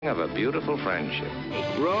Of a beautiful friendship.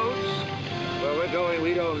 Roads? Where we're going,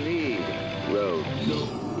 we don't need roads.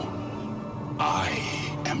 No.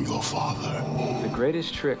 I am your father. The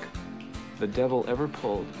greatest trick the devil ever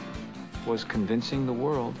pulled was convincing the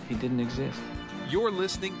world he didn't exist. You're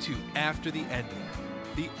listening to After the Ending,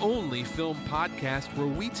 the only film podcast where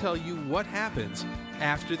we tell you what happens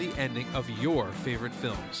after the ending of your favorite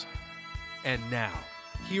films. And now,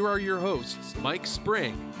 here are your hosts, Mike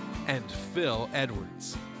Spring and Phil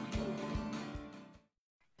Edwards.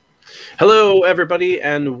 Hello, everybody,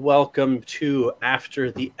 and welcome to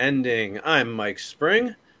After the Ending. I'm Mike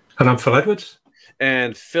Spring. And I'm Phil Edwards.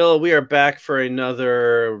 And Phil, we are back for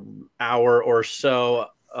another hour or so,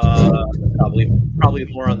 probably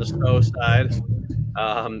more on the slow side.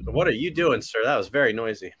 What are you doing, sir? That was very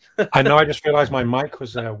noisy. I know, I just realized my mic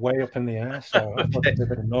was way up in the air, so I thought it was a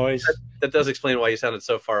bit of noise. That does explain why you sounded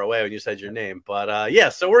so far away when you said your name. But yeah,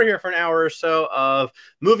 so we're here for an hour or so of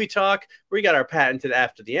movie talk. We got our patented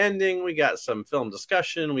After the Ending. We got some film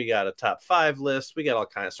discussion. We got a top 5 list. We got all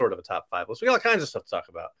kinds, sort of a top 5 list. We got all kinds of stuff to talk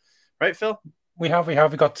about. Right, Phil? We got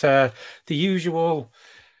the usual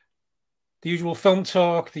film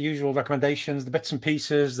talk, the usual recommendations, the bits and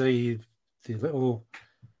pieces, the little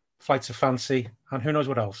flights of fancy, and who knows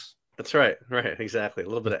what else. That's right, exactly. A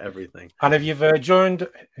little bit of everything. And if you've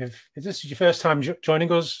if this is your first time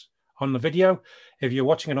joining us on the video, if you're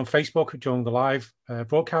watching it on Facebook during the live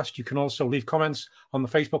broadcast, you can also leave comments on the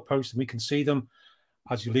Facebook post, and we can see them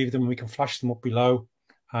as you leave them. We can flash them up below,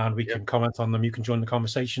 and we can comment on them. You can join the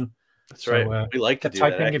conversation. That's right. We like to do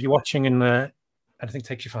typing that. If you're watching and anything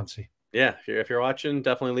takes your fancy. Yeah, if you're watching,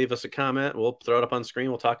 definitely leave us a comment. We'll throw it up on screen.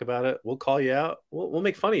 We'll talk about it. We'll call you out. We'll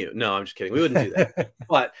make fun of you. No, I'm just kidding. We wouldn't do that.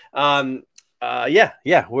 But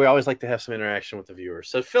yeah, we always like to have some interaction with the viewers.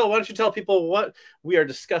 So Phil, why don't you tell people what we are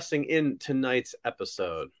discussing in tonight's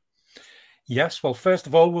episode? Yes, well, first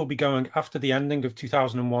of all, we'll be going after the ending of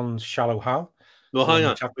 2001's Shallow Hal. Well, hang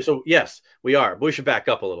on. So yes, we are. But we should back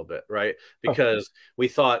up a little bit, right? Because we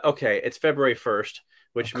thought, okay, it's February 1st,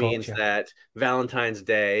 which means that Valentine's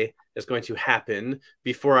Day is going to happen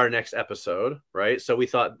before our next episode, right? So we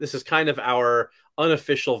thought this is kind of our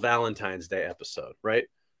unofficial Valentine's Day episode, right?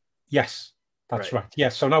 Yes, that's right.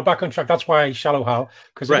 Yes, so now back on track. That's why Shallow Hal,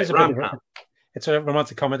 because it is it's a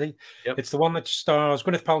romantic comedy. Yep. It's the one that stars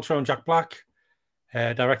Gwyneth Paltrow and Jack Black,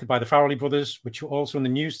 directed by the Farrelly brothers, which are also in the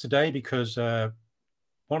news today because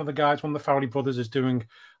one of the Farrelly brothers is doing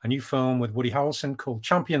a new film with Woody Harrelson called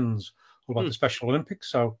Champions, all about the Special Olympics.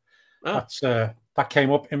 So that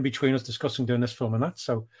came up in between us discussing doing this film and that.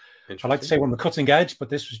 So I like to say we're on the cutting edge, but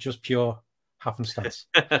this was just pure happenstance.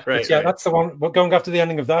 Right. That's the one. We're going after the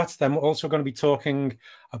ending of that. Then we're also going to be talking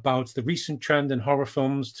about the recent trend in horror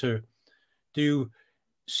films to do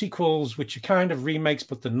sequels, which are kind of remakes,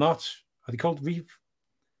 but they're not. Are they called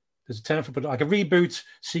There's a term for, but like a reboot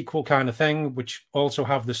sequel kind of thing, which also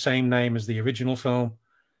have the same name as the original film,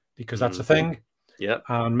 because that's a thing. Yeah.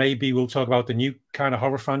 And maybe we'll talk about the new kind of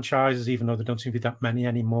horror franchises, even though there don't seem to be that many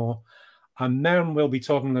anymore. And then we'll be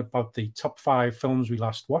talking about the top 5 films we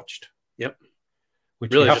last watched. Yep.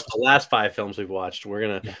 Which really just the last 5 films we've watched.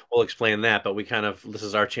 We'll explain that, but this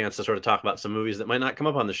is our chance to sort of talk about some movies that might not come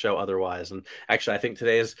up on the show otherwise. And actually, I think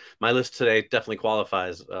my list today definitely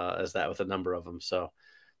qualifies as that with a number of them. So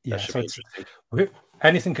that should be interesting.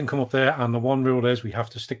 Anything can come up there, and the one rule is we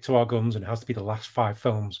have to stick to our guns, and it has to be the last 5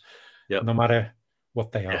 films, no matter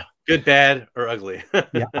what they are. Good, bad, or ugly.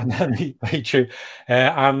 Very true.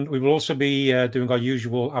 And we will also be doing our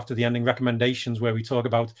usual After the Ending recommendations, where we talk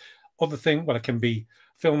about other things. Well, it can be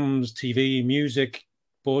films, TV, music,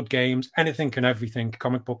 board games, anything and everything,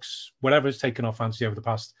 comic books, whatever's taken our fancy over the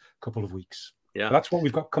past couple of weeks. Yeah, so that's what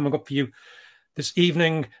we've got coming up for you this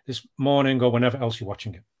evening, this morning, or whenever else you're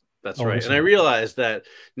watching it. That's right. And I realized that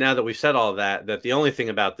now that we've said all that the only thing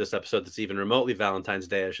about this episode that's even remotely Valentine's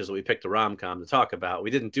Day-ish is that we picked a rom-com to talk about.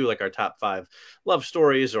 We didn't do like our top 5 love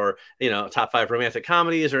stories or, top 5 romantic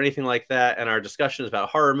comedies or anything like that. And our discussions about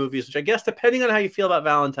horror movies, which I guess, depending on how you feel about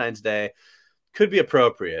Valentine's Day, could be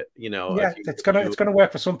appropriate. It's gonna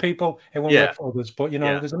work for some people. It won't work for others. But,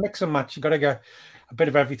 there's a mix and match. You got to get a bit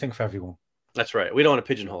of everything for everyone. That's right. We don't want to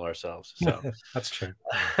pigeonhole ourselves. So that's true.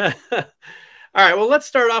 All right, well, let's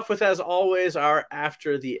start off with, as always, our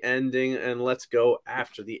After the Ending, and let's go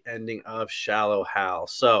after the ending of Shallow Hal.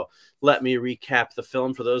 So let me recap the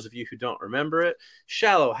film for those of you who don't remember it.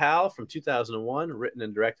 Shallow Hal from 2001, written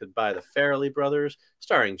and directed by the Farrelly brothers,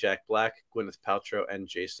 starring Jack Black, Gwyneth Paltrow, and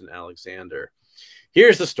Jason Alexander.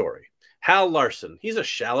 Here's the story. Hal Larson, he's a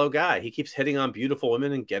shallow guy. He keeps hitting on beautiful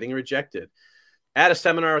women and getting rejected. At a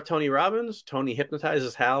seminar with Tony Robbins, Tony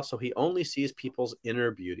hypnotizes Hal so he only sees people's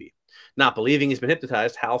inner beauty. Not believing he's been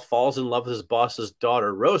hypnotized, Hal falls in love with his boss's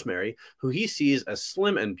daughter, Rosemary, who he sees as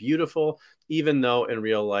slim and beautiful, even though in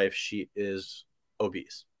real life she is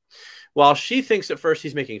obese. While she thinks at first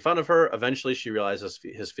he's making fun of her, eventually she realizes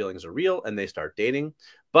his feelings are real and they start dating.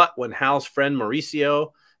 But when Hal's friend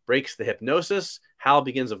Mauricio breaks the hypnosis, Hal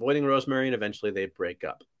begins avoiding Rosemary and eventually they break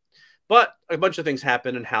up. But a bunch of things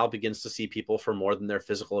happen, and Hal begins to see people for more than their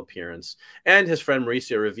physical appearance. And his friend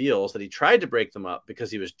Mauricio reveals that he tried to break them up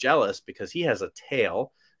because he was jealous because he has a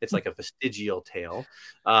tail. It's like a vestigial tail.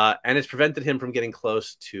 And it's prevented him from getting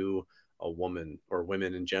close to a woman or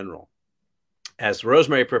women in general. As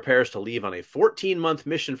Rosemary prepares to leave on a 14-month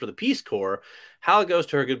mission for the Peace Corps, Hal goes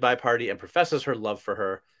to her goodbye party and professes her love for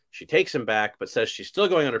her. She takes him back, but says she's still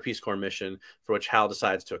going on her Peace Corps mission, for which Hal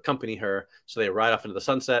decides to accompany her. So they ride off into the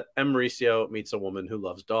sunset, and Mauricio meets a woman who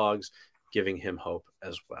loves dogs, giving him hope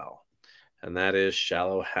as well. And that is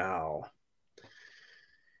Shallow Hal.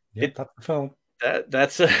 Yep, that's the film.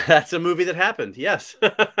 That's a movie that happened, yes.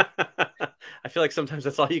 I feel like sometimes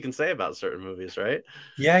that's all you can say about certain movies, right?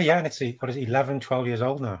 Yeah, and it's, what is it, 11, 12 years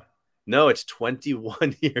old now? No, it's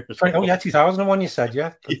 21 years old. Oh, yeah, 2001, you said,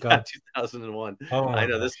 yeah? Good God. 2001. Oh, I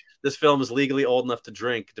know. This film is legally old enough to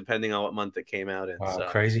drink, depending on what month it came out in. Wow, so,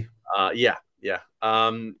 crazy. Yeah.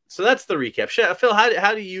 So that's the recap. Phil,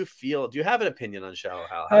 how do you feel? Do you have an opinion on Shallow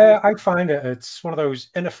Hal? I find it's one of those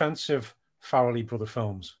inoffensive Farrelly brother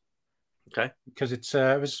films. Okay. Because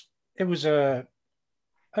it was a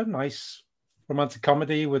nice romantic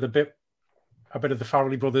comedy with a bit of the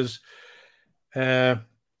Farrelly brothers.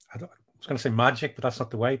 I was going to say magic, but that's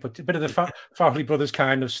not the way. But a bit of the Farrelly brothers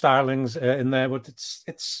kind of stylings in there. But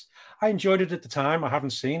I enjoyed it at the time. I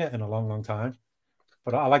haven't seen it in a long, long time.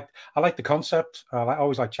 But I like the concept. I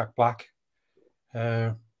always like Jack Black.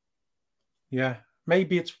 Yeah,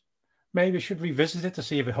 maybe I should revisit it to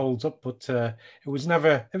see if it holds up. But it was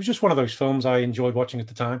just one of those films I enjoyed watching at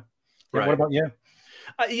the time. Yeah, right. What about you?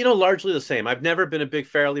 Largely the same. I've never been a big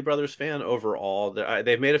Farrelly Brothers fan overall.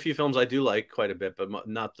 They've made a few films I do like quite a bit, but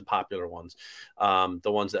not the popular ones. The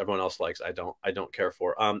ones that everyone else likes, I don't care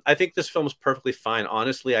for. I think this film is perfectly fine.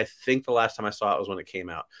 Honestly, I think the last time I saw it was when it came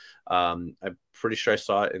out. I'm pretty sure I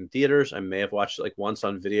saw it in theaters. I may have watched it like once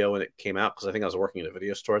on video when it came out because I think I was working at a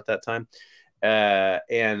video store at that time.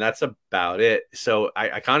 And that's about it. So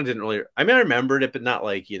I kind of didn't really. I mean, I remembered it, but not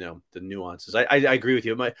like the nuances. I agree with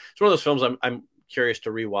you. It's one of those films I'm curious to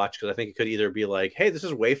rewatch because I think it could either be like, hey, this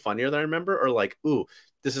is way funnier than I remember, or like, ooh,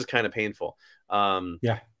 this is kind of painful.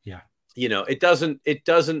 Yeah. It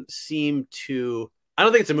doesn't seem to. I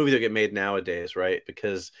don't think it's a movie that get made nowadays, right?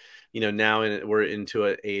 Because now we're into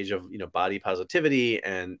an age of body positivity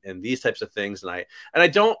and these types of things, and I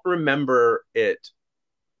don't remember it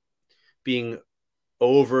being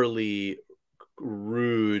overly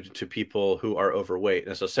rude to people who are overweight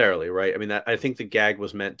necessarily, right? I mean, I think the gag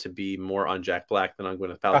was meant to be more on Jack Black than on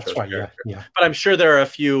Gwyneth Paltrow's That's right, character. Yeah. But I'm sure there are a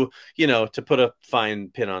few, to put a fine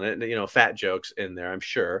pin on it, fat jokes in there, I'm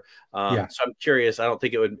sure. So I'm curious. I don't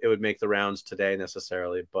think it would make the rounds today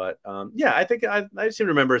necessarily, but I think I seem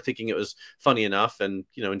to remember thinking it was funny enough and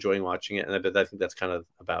enjoying watching it, and I think that's kind of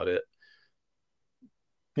about it.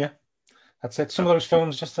 Yeah, that's it. Some of those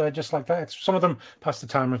films just like that. Some of them pass the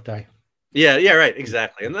time of day. Yeah, right,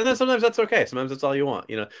 exactly. And then sometimes that's okay. Sometimes that's all you want.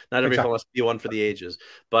 Not every film has to be one for the ages.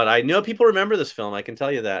 But I know people remember this film. I can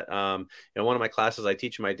tell you that. One of my classes I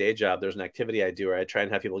teach in my day job, there's an activity I do where I try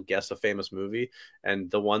and have people guess a famous movie. And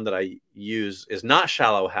the one that I use is not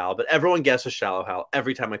Shallow Hal, but everyone guesses Shallow Hal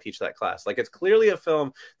every time I teach that class. Like, it's clearly a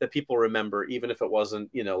film that people remember, even if it wasn't,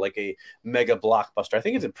 like a mega blockbuster. I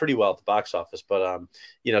think it did pretty well at the box office, but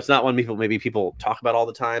it's not one people talk about all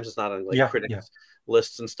the times. It's not on critics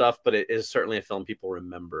lists and stuff, but it is certainly a film people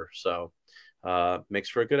remember. So makes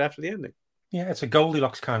for a good after the ending. Yeah, it's a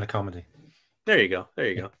Goldilocks kind of comedy. There you go.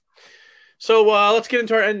 So let's get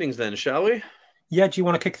into our endings then, shall we? Yeah, do you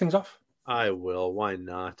want to kick things off? I will. Why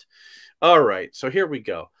not? All right, so here we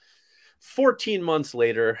go. 14 months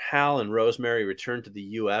later, Hal and Rosemary returned to the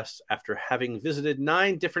U.S. after having visited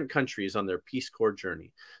 9 different countries on their Peace Corps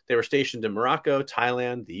journey. They were stationed in Morocco,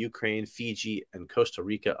 Thailand, the Ukraine, Fiji, and Costa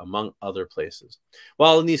Rica, among other places.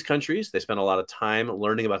 While in these countries, they spent a lot of time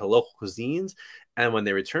learning about the local cuisines, and when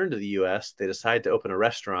they returned to the U.S., they decided to open a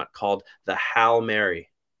restaurant called the Hal Mary.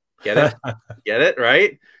 Get it? Get it,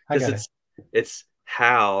 right? Because it's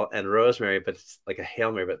Hal and Rosemary, but it's like a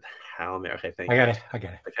Hail Mary, but Hal Mary. Okay, thank you. I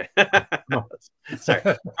get it. Okay. No. Sorry.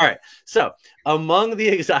 All right. So among the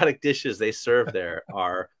exotic dishes they serve there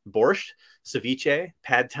are borscht, ceviche,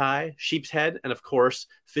 pad thai, sheep's head, and of course,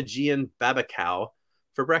 Fijian babakau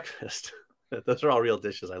for breakfast. Those are all real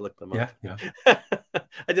dishes. I looked them up. Yeah.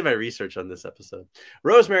 I did my research on this episode.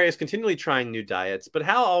 Rosemary is continually trying new diets, but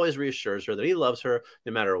Hal always reassures her that he loves her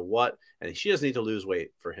no matter what, and she doesn't need to lose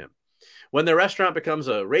weight for him. When the restaurant becomes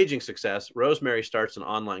a raging success, Rosemary starts an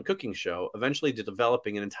online cooking show, eventually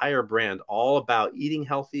developing an entire brand all about eating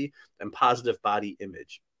healthy and positive body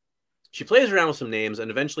image. She plays around with some names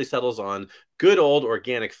and eventually settles on Good Old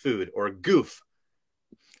Organic Food, or GOOF.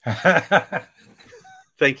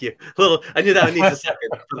 Thank you. I knew that one needs a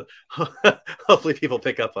second. Hopefully people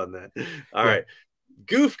pick up on that. All right.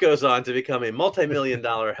 GOOF goes on to become a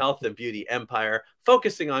multi-million-dollar health and beauty empire,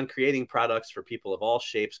 focusing on creating products for people of all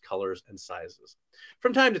shapes, colors, and sizes.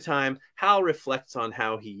 From time to time, Hal reflects on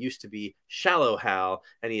how he used to be shallow Hal,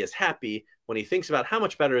 and he is happy when he thinks about how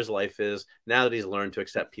much better his life is now that he's learned to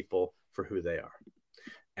accept people for who they are.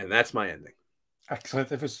 And that's my ending.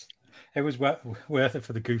 Excellent. It was worth it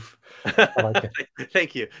for the goof. I like it.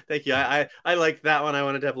 Thank you. I like that one. I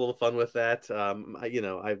wanted to have a little fun with that. I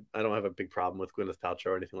don't have a big problem with Gwyneth Paltrow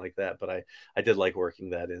or anything like that, but I did like working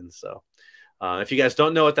that in. So if you guys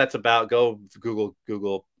don't know what that's about, go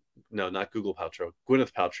Google. No, not Google Paltrow.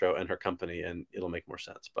 Gwyneth Paltrow and her company, and it'll make more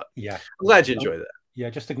sense. But yeah, I'm glad you enjoyed that. Yeah,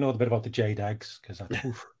 just ignore the bit about the jade eggs because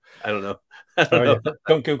I don't know.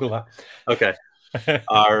 Don't Google that. Okay.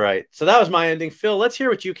 All right. So that was my ending. Phil, let's hear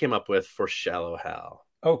what you came up with for Shallow Hal.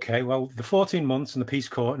 Okay. Well, the 14 months in the Peace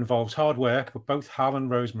Corps involves hard work, but both Hal and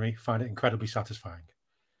Rosemary find it incredibly satisfying.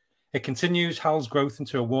 It continues Hal's growth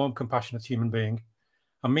into a warm, compassionate human being.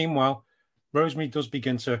 And meanwhile, Rosemary does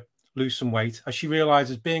begin to lose some weight as she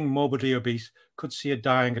realizes being morbidly obese could see her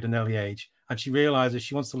dying at an early age. And she realizes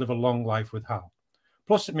she wants to live a long life with Hal.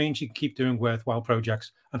 Plus, it means she can keep doing worthwhile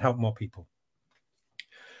projects and help more people.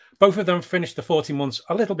 Both of them finished the 14 months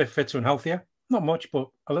a little bit fitter and healthier. Not much, but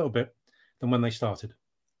a little bit than when they started.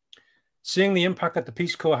 Seeing the impact that the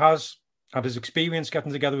Peace Corps has and his experience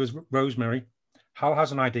getting together with Rosemary, Hal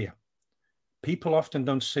has an idea. People often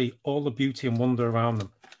don't see all the beauty and wonder around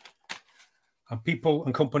them. And people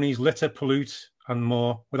and companies litter, pollute, and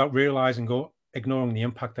more without realizing or ignoring the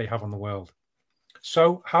impact they have on the world.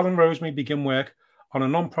 So Hal and Rosemary begin work on a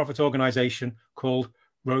non-profit organization called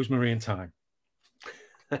Rosemary in Time.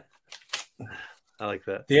 I like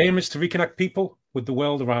that. The aim is to reconnect people with the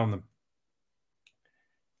world around them.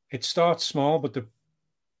 It starts small, but the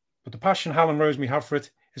passion Hal and Rosemary have for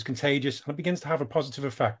it is contagious, and it begins to have a positive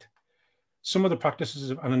effect. Some of the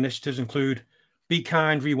practices and initiatives include Be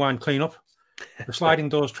Kind, Rewind, Clean Up, the Sliding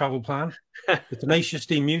Doors Travel Plan, the Tenacious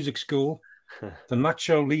D Music School, the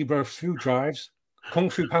Nacho Libre Food Drives, Kung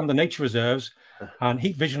Fu Panda Nature Reserves, and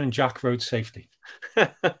Heat Vision and Jack Road Safety.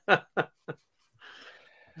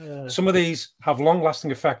 Some of these have long-lasting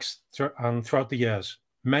effects throughout the years.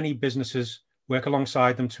 Many businesses work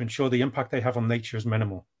alongside them to ensure the impact they have on nature is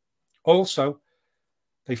minimal. Also,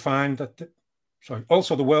 the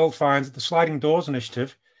world finds that the Sliding Doors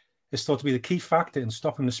Initiative is thought to be the key factor in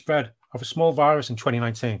stopping the spread of a small virus in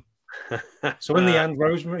 2019. So in the end,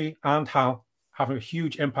 Rosemary and Hal have a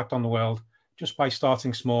huge impact on the world just by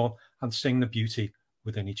starting small and seeing the beauty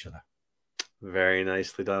within each other. Very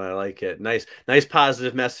nicely done. I like it. Nice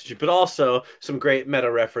positive message, but also some great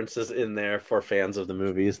meta references in there for fans of the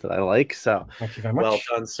movies that I like. So thank you very much. Well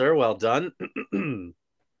done, sir. Well done.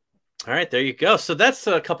 All right, there you go. So that's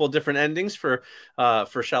a couple of different endings for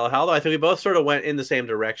Shallow Hal. I think we both sort of went in the same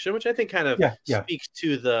direction, which I think kind of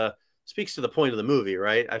speaks to the point of the movie,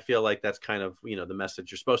 right? I feel like that's kind of, the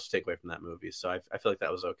message you're supposed to take away from that movie. So I feel like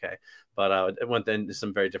that was okay. But it went in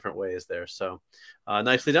some very different ways there. So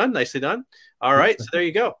nicely done. All right. So there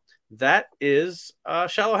you go. That is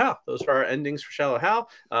Shallow Hal. Those are our endings for Shallow Hal.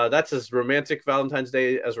 That's as romantic Valentine's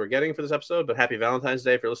Day as we're getting for this episode. But happy Valentine's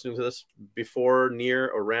Day if you're listening to this before, near,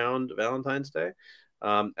 around Valentine's Day.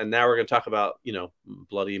 And now we're going to talk about,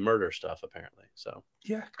 bloody murder stuff, apparently. So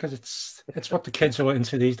yeah, because it's what the kids are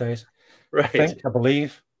into these days. Right. I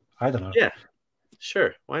believe. I don't know. Yeah,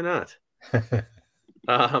 sure. Why not?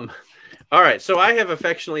 All right. So I have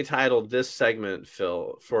affectionately titled this segment,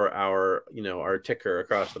 Phil, for our ticker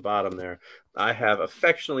across the bottom there. I have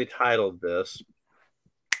affectionately titled this.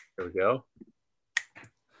 There we go.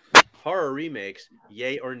 Horror remakes,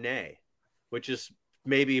 yay or nay, which is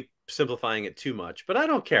maybe simplifying it too much, but I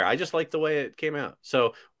don't care. I just like the way it came out.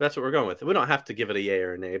 So that's what we're going with. We don't have to give it a yay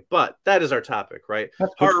or a nay, but that is our topic, right?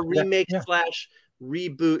 Horror remake / reboot /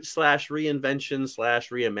 reinvention /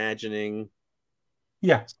 reimagining.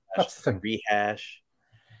 Yeah, that's the thing. Rehash.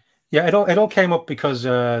 Yeah, it all came up because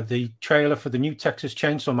the trailer for the new Texas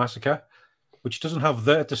Chainsaw Massacre, which doesn't have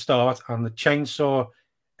the at the start, and the chainsaw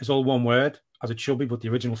is all one word, as it should be, but the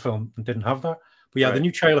original film didn't have that. But yeah, The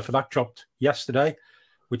new trailer for that dropped yesterday,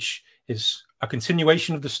 which is a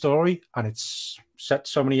continuation of the story, and it's set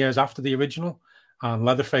so many years after the original. And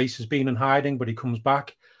Leatherface has been in hiding, but he comes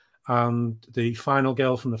back. And the final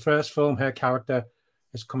girl from the first film, her character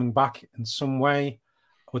is coming back in some way.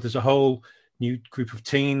 But there's a whole new group of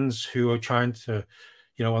teens who are trying to,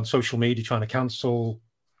 on social media, trying to cancel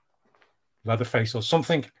Leatherface or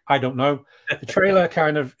something. I don't know. The trailer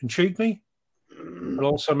kind of intrigued me, but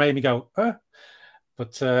also made me go,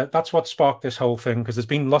 But that's what sparked this whole thing, because there's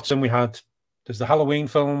been lots, and there's the Halloween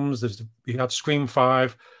films, we had Scream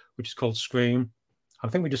 5, which is called Scream. I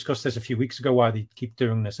think we discussed this a few weeks ago, why they keep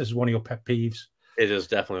doing this. This is one of your pet peeves. It is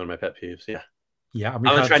definitely one of my pet peeves, yeah. Yeah, I'm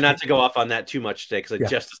going to try not to go off on that too much today, because I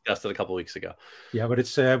just discussed it a couple of weeks ago. Yeah, but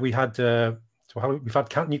it's we've had new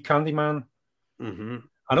Candyman. Mm-hmm.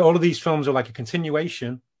 And all of these films are like a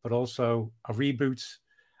continuation, but also a reboot.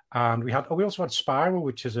 And we also had Spiral,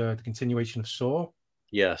 which is the continuation of Saw.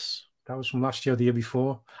 Yes. That was from last year, the year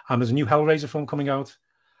before. And there's a new Hellraiser film coming out.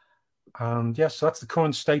 And yes, so that's the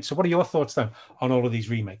current state. So what are your thoughts then on all of these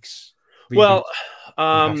remakes? Well,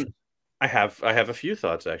 I have a few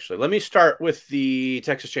thoughts, actually. Let me start with the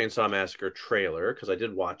Texas Chainsaw Massacre trailer, because I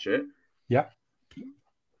did watch it. Yeah.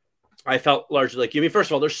 I felt largely like you. I mean, first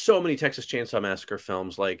of all, there's so many Texas Chainsaw Massacre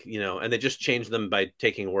films, and they just changed them by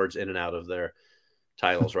taking words in and out of their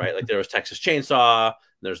titles, right? Like there was Texas Chainsaw,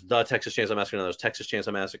 there's the Texas Chainsaw Massacre, and there's Texas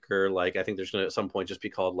Chainsaw Massacre. Like I think there's going to at some point just be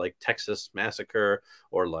called like Texas Massacre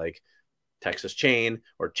or like Texas Chain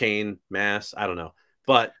or Chain Mass. I don't know,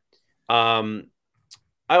 but I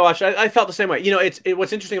watched. I felt the same way. It's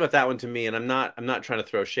what's interesting about that one to me, and I'm not trying to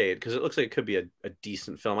throw shade because it looks like it could be a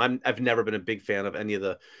decent film. I've never been a big fan of any of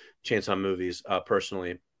the Chainsaw movies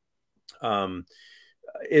personally.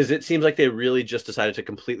 It seems like they really just decided to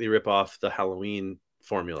completely rip off the Halloween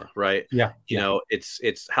formula, right? Yeah.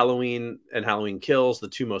 It's Halloween and Halloween Kills, the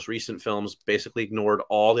two most recent films, basically ignored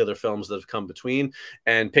all the other films that have come between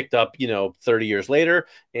and picked up, 30 years later.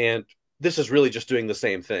 And this is really just doing the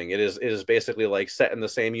same thing. It is basically like set in the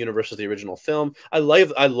same universe as the original film. I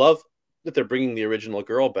love that they're bringing the original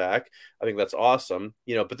girl back. I think that's awesome,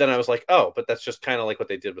 but then I was like, oh, but that's just kind of like what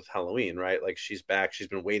they did with Halloween, right? Like she's back. She's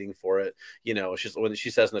been waiting for it. When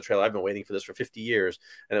she says in the trailer, I've been waiting for this for 50 years.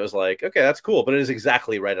 And it was like, okay, that's cool. But it is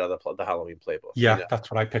exactly right out of the Halloween playbook. Yeah.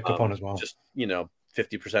 That's what I picked up on as well. Just,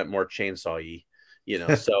 50% more chainsaw-y,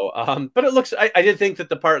 so, but it looks, I did think that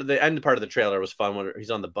the end part of the trailer was fun when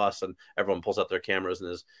he's on the bus and everyone pulls out their cameras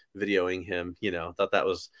and is videoing him, thought that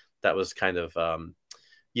was kind of,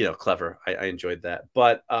 clever. I enjoyed that.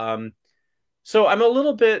 But so I'm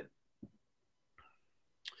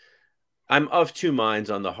of two minds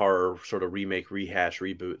on the horror sort of remake, rehash,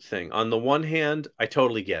 reboot thing. On the one hand, I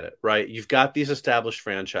totally get it, right? You've got these established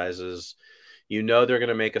franchises. They're going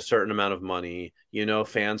to make a certain amount of money.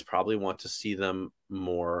 Fans probably want to see them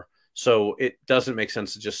more. So it doesn't make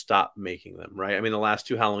sense to just stop making them, right? I mean, the last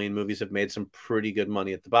two Halloween movies have made some pretty good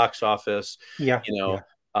money at the box office. Yeah.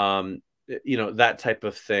 That type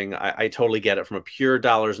of thing. I totally get it from a pure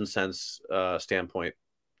dollars and cents standpoint.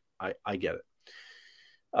 I get it.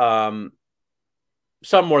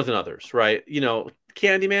 Some more than others, right?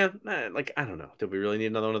 Candyman, I don't know. Did we really need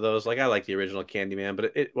another one of those? Like, I like the original Candyman,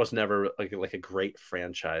 but it was never like a great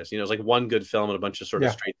franchise. It was like one good film and a bunch of sort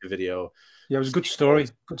of straight to video. Yeah, it was a good story,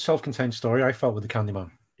 good self-contained story. I felt with the Candyman.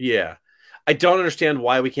 Yeah. I don't understand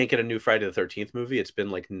why we can't get a new Friday the 13th movie. It's been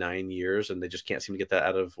like 9 years and they just can't seem to get that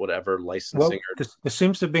out of whatever licensing. Well, there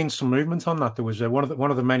seems to have been some movement on that. There was one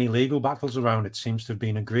of the many legal battles around it seems to have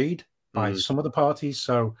been agreed by some of the parties.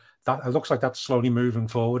 So that it looks like that's slowly moving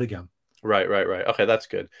forward again. Right. Okay, that's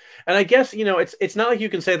good. And I guess, it's not like you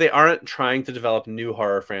can say they aren't trying to develop new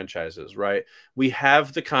horror franchises, right? We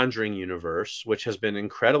have the Conjuring universe, which has been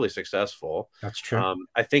incredibly successful. That's true.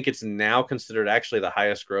 I think it's now considered actually the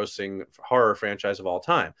highest grossing horror franchise of all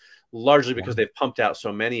time, largely because they've pumped out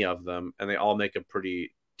so many of them and they all make a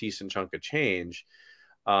pretty decent chunk of change.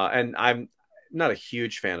 And I'm not a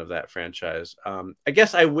huge fan of that franchise. I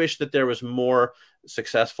guess I wish that there was more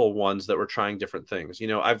successful ones that were trying different things.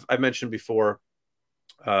 I've mentioned before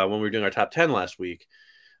when we were doing our top 10 last week,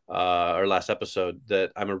 or last episode,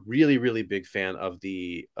 that I'm a really, really big fan of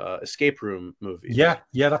the escape room movies. Yeah,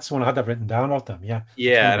 that's the one I had that written down of them. Yeah,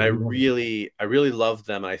 and I really love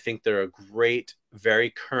them. And I think they're a great,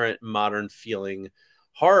 very current, modern feeling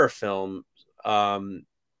horror film. And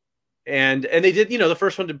they did, the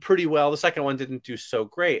first one did pretty well. The second one didn't do so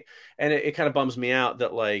great. And it kind of bums me out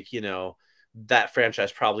that that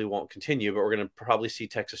franchise probably won't continue, but we're going to probably see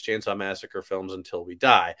Texas Chainsaw Massacre films until we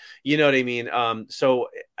die. You know what I mean? So,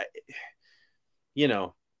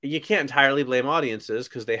 you can't entirely blame audiences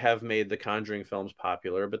because they have made the Conjuring films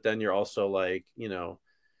popular, but then you're also like,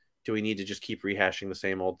 do we need to just keep rehashing the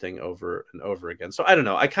same old thing over and over again? So I don't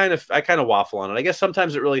know. I kind of waffle on it. I guess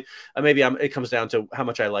sometimes it really it comes down to how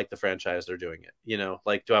much I like the franchise they're doing it. You know,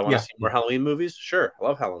 like, do I want to see more Halloween movies? Sure, I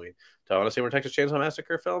love Halloween. Do I want to see more Texas Chainsaw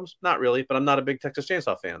Massacre films? Not really, but I'm not a big Texas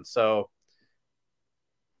Chainsaw fan, so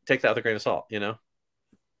take that with a grain of salt. You know?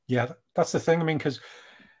 Yeah, that's the thing. I mean, because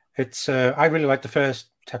it's I really like the first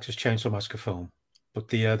Texas Chainsaw Massacre film, but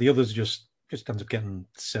the others just ends up getting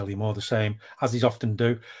silly, more the same, as these often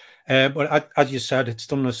do. But as you said, it's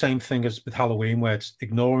done the same thing as with Halloween, where it's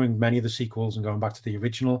ignoring many of the sequels and going back to the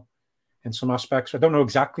original in some aspects. I don't know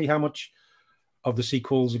exactly how much of the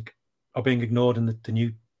sequels are being ignored in the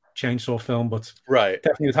new Chainsaw film, but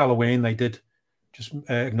definitely with Halloween, they did just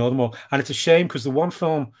ignore them all. And it's a shame, because the one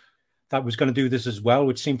film that was going to do this as well,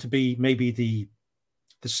 which seemed to be maybe the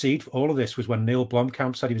seed for all of this, was when Neil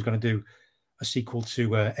Blomkamp said he was going to do a sequel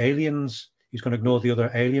to Aliens. He was going to ignore the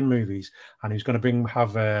other Alien movies, and he was going to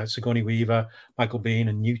have Sigourney Weaver, Michael Biehn,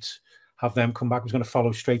 and Newt, have them come back. He was going to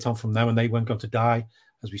follow straight on from them, and they weren't going to die,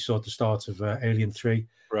 as we saw at the start of Alien 3.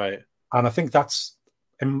 Right. And I think that's...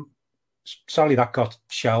 sadly, that got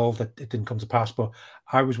shelved. It didn't come to pass, but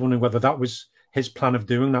I was wondering whether that was his plan of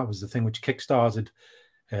doing that, was the thing which kickstarted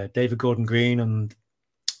David Gordon Green and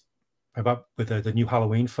with the new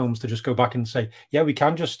Halloween films, to just go back and say, yeah, we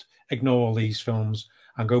can just ignore all these films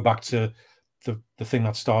and go back to the thing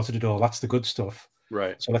that started it all. That's the good stuff.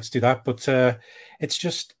 Right. So let's do that. But it's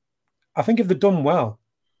just, I think if they're done well,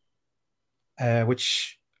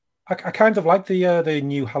 which I kind of like the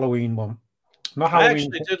new Halloween one. Not Halloween. I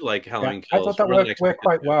actually did like Halloween Kills. I thought that worked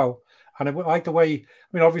quite well. And I like the way, I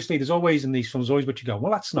mean, obviously there's always in these films, always what you go,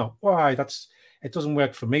 well, that's not why, it doesn't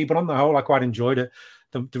work for me. But on the whole, I quite enjoyed it.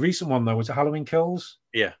 The recent one, though, was Halloween Kills.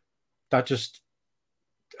 Yeah. That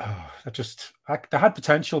had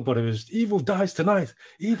potential, but it was evil dies tonight.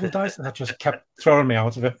 Evil dies. That just kept throwing me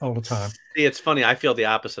out of it all the time. See, it's funny. I feel the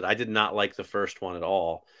opposite. I did not like the first one at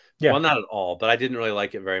all. Yeah. Well, not at all, but I didn't really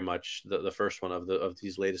like it very much. The first one of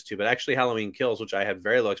these latest two, but actually Halloween Kills, which I had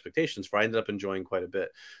very low expectations for, I ended up enjoying quite a bit.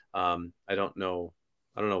 I don't know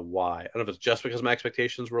why. I don't know if it's just because my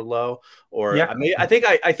expectations were low, or I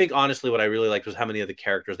think honestly, what I really liked was how many of the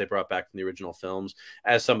characters they brought back from the original films.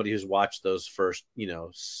 As somebody who's watched those first,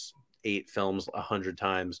 8 films 100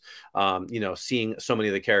 times, seeing so many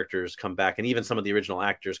of the characters come back, and even some of the original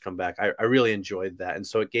actors come back, I really enjoyed that, and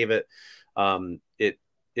so it gave it,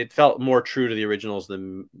 it felt more true to the originals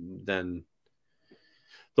than the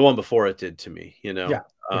one before it did to me. Okay.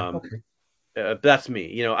 That's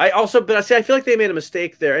me. But I feel like they made a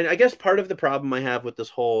mistake there. And I guess part of the problem I have with this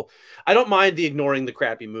whole, I don't mind the ignoring the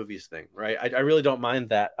crappy movies thing, right? I really don't mind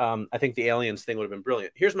that. I think the Aliens thing would have been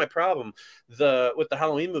brilliant. Here's my problem. With the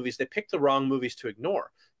Halloween movies, they picked the wrong movies to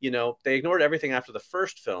ignore. They ignored everything after the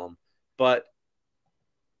first film,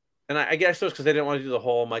 and I guess it was because they didn't want to do the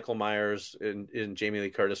whole Michael Myers and Jamie Lee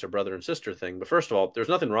Curtis are brother and sister thing. But first of all, there's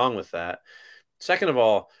nothing wrong with that. Second of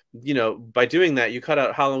all, by doing that, you cut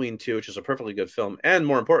out Halloween 2, which is a perfectly good film, and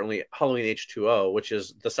more importantly, Halloween H2O, which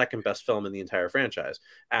is the second best film in the entire franchise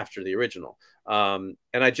after the original. And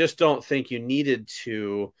I just don't think you needed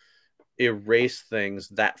to erase things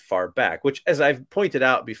that far back, which, as I've pointed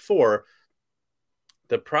out before,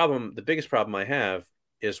 the biggest problem I have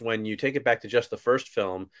is when you take it back to just the first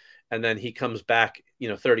film, and then he comes back,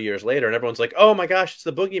 30 years later, and everyone's like, oh my gosh, it's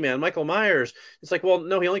the boogeyman, Michael Myers. It's like, well,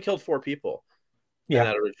 no, he only killed 4 people. In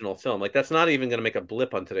that original film. Like, that's not even going to make a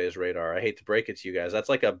blip on today's radar. I hate to break it to you guys. That's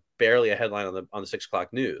like barely a headline on the 6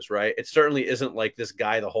 o'clock news, right? It certainly isn't like this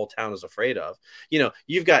guy the whole town is afraid of.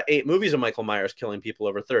 You've got 8 movies of Michael Myers killing people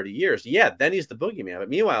over 30 years. Yeah, then he's the boogeyman. But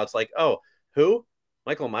meanwhile, it's like, oh, who?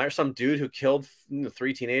 Michael Myers, some dude who killed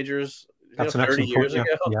 3 teenagers 30 years ago?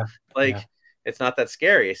 Yeah. It's not that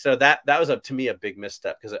scary. So that was to me a big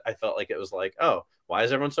misstep, because I felt like it was like, oh, why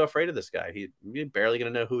is everyone so afraid of this guy? You're barely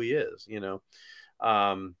going to know who he is,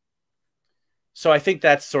 So I think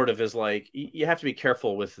that sort of is like, you have to be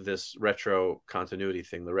careful with this retro continuity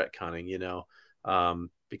thing, the retconning,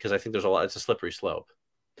 because I think it's a slippery slope.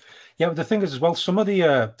 Yeah, but the thing is as well, some of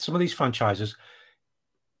these franchises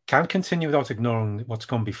can continue without ignoring what's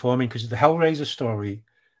gone before. I mean, because the Hellraiser story,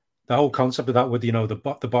 the whole concept of that with,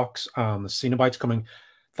 the box and the Cenobites coming,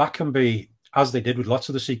 that can be, as they did with lots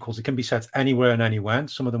of the sequels, it can be set anywhere and anywhere. And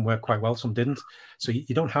some of them work quite well, some didn't. So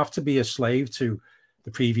you don't have to be a slave to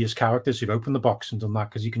the previous characters who've opened the box and done that,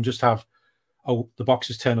 because you can just have, oh, the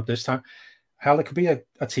boxes turn up this time. Hell, it could be a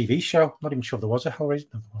TV show. I'm not even sure if there was a Hellraiser.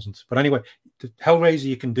 No, there wasn't. But anyway, the Hellraiser,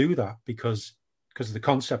 you can do that because of the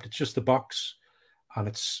concept. It's just the box, and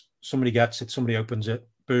it's somebody gets it, somebody opens it,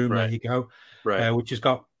 boom, There you go. Right. Which has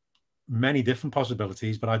got many different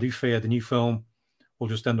possibilities. But I do fear the new film we'll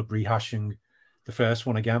just end up rehashing the first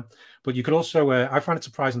one again. But you could also, I find it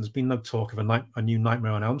surprising there's been no talk of a new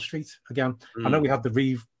Nightmare on Elm Street again. I know we had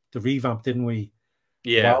the revamp, didn't we?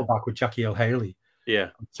 Yeah. A while back with Jackie Earle Haley. Yeah.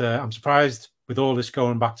 But, I'm surprised with all this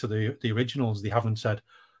going back to the originals, they haven't said,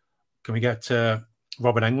 can we get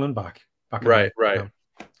Robert Englund back? Right.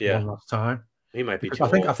 Yeah. One last time. He might be.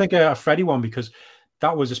 I think a Freddy one, because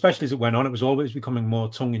that was, especially as it went on, it was always becoming more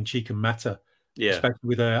tongue in cheek and meta. Yeah. Especially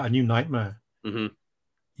with a new Nightmare. Mm-hmm.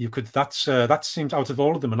 You could. that seems, out of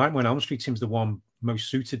all of them, A Nightmare on Elm Street seems the one most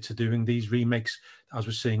suited to doing these remakes, as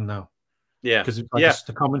we're seeing now. Yeah, because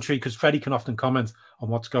the commentary. Because Freddy can often comment on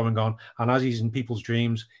what's going on, and as he's in people's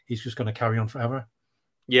dreams, he's just going to carry on forever.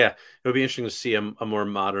 Yeah, it would be interesting to see a more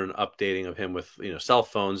modern updating of him with cell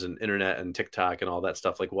phones and internet and TikTok and all that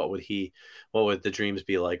stuff. Like, what would the dreams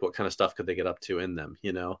be like? What kind of stuff could they get up to in them?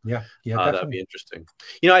 Yeah, that'd be interesting.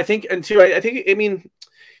 I think, and too, I think, I mean,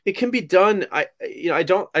 it can be done. I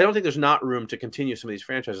don't think there's not room to continue some of these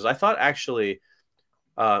franchises. I thought actually,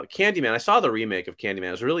 Candyman. I saw the remake of Candyman.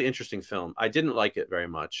 It was a really interesting film. I didn't like it very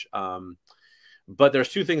much. But there's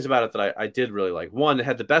two things about it that I did really like. One, it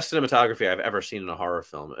had the best cinematography I've ever seen in a horror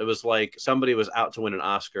film. It was like somebody was out to win an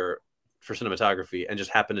Oscar for cinematography and just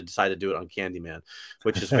happened to decide to do it on Candyman,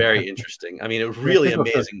 which is very interesting. I mean, it was really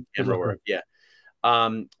amazing camera work. Yeah.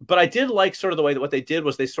 But I did like sort of the way that what they did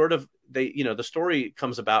was the story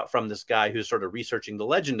comes about from this guy who's sort of researching the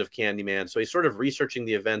legend of Candyman. So he's sort of researching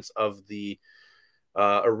the events of the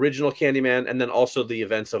original Candyman and then also the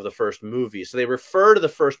events of the first movie. So they refer to the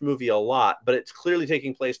first movie a lot, but it's clearly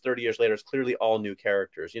taking place 30 years later. It's clearly all new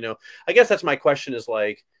characters. I guess that's my question is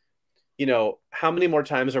like, how many more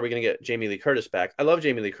times are we going to get Jamie Lee Curtis back? I love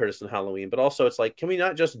Jamie Lee Curtis in Halloween, but also it's like, can we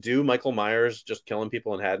not just do Michael Myers just killing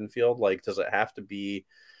people in Haddonfield? Like, does it have to be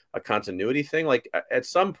a continuity thing? Like, at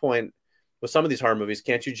some point with some of these horror movies,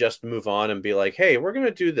 can't you just move on and be like, hey, we're going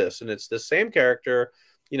to do this, and it's the same character.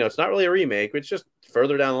 It's not really a remake. It's just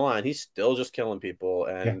further down the line. He's still just killing people,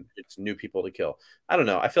 and it's new people to kill. I don't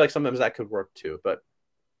know. I feel like sometimes that could work too, but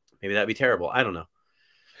maybe that'd be terrible. I don't know.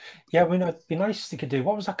 Yeah, it'd be nice if they could do.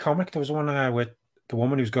 What was that comic? There was one with the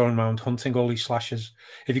woman who's going around hunting all these slashers.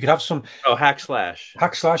 If you could have some... Oh, Hack Slash,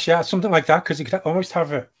 yeah, something like that, because you could almost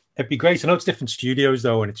have it. It'd be great. I know it's different studios,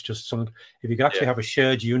 though, and it's just something... If you could actually have a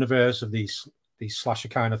shared universe of these slasher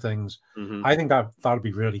kind of things, I think that would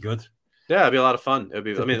be really good. Yeah, it'd be a lot of fun. It'd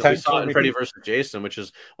be. I mean, we saw it in Freddy vs. Jason, which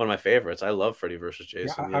is one of my favorites. I love Freddy vs.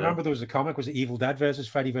 Jason. Yeah, I remember there was a comic, was it Evil Dead versus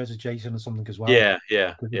Freddy versus Jason or something as well? Yeah.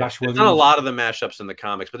 It's done a lot of the mashups in the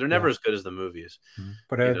comics, but they're never as good as the movies.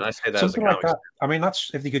 But I say that something like that. I mean,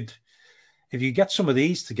 that's if you get some of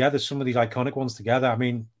these together, some of these iconic ones together. I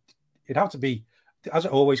mean, it'd have to be, as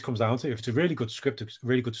it always comes down to, if it's a really good script, it's a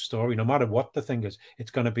really good story, no matter what the thing is,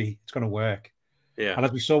 it's going to work. Yeah. And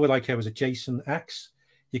as we saw with was it Jason X?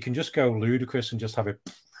 You can just go ludicrous and just have it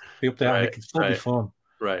be up there, and it can still be fun.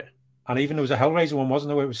 Right. And even there was a Hellraiser one, wasn't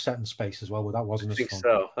there, where it was set in space as well, but that wasn't as fun. I think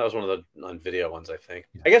so. That was one of the on-video ones, I think.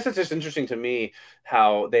 Yeah. I guess it's just interesting to me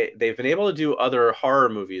how they've been able to do other horror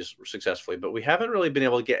movies successfully, but we haven't really been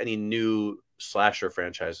able to get any new slasher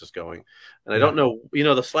franchises going. And I don't know,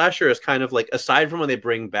 the slasher is kind of like, aside from when they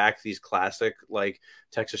bring back these classic, like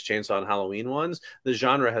Texas Chainsaw and Halloween ones, the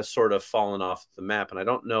genre has sort of fallen off the map. And I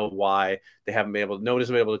don't know why they haven't been able to, no one has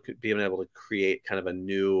been able to create kind of a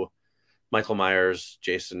new Michael Myers,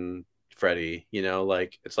 Jason, Freddy,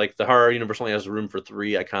 like it's like the horror universe only has room for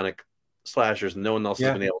 3 iconic slashers, and no one else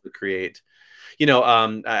has been able to create.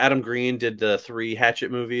 Adam Green did the 3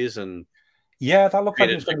 Hatchet movies, and that looked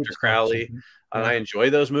like Victor Crowley, and I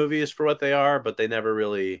enjoy those movies for what they are, but they never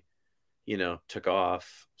really, took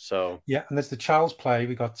off. So and there's the Child's Play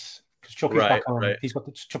we got, because Chucky's back on. Right.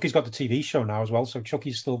 Chucky's got the TV show now as well, so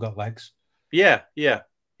Chucky's still got legs. Yeah,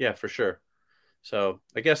 for sure. So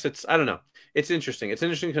I guess I don't know. It's interesting. It's an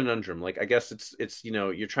interesting conundrum. Like, I guess it's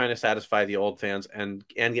you're trying to satisfy the old fans and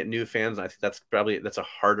get new fans. And I think that's a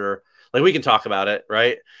harder, like, we can talk about it,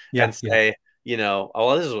 right? Yeah. And say,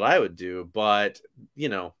 oh, this is what I would do, but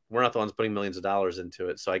we're not the ones putting millions of dollars into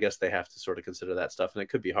it. So I guess they have to sort of consider that stuff, and it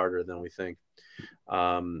could be harder than we think.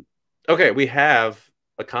 Okay, we have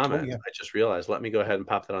a comment. I just realized. Let me go ahead and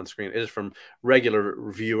pop that on screen. It is from regular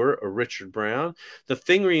reviewer Richard Brown. The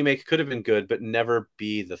Thing remake could have been good, but never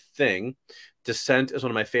be The Thing. Descent is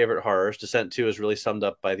one of my favorite horrors. Descent 2 is really summed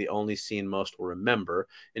up by the only scene most will remember.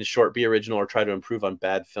 In short, be original or try to improve on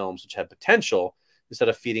bad films which had potential instead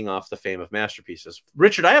of feeding off the fame of masterpieces.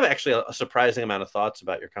 Richard, I have actually a surprising amount of thoughts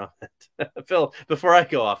about your comment. Phil, before I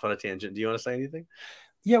go off on a tangent, do you want to say anything?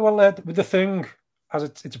 Yeah, well, with The Thing, as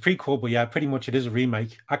it's a prequel, but pretty much it is a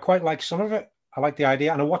remake. I quite like some of it. I like the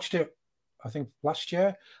idea, and I watched it, I think, last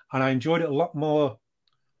year, and I enjoyed it a lot more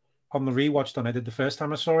on the rewatch than I did the first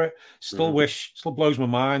time I saw it. Still blows my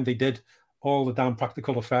mind. They did all the damn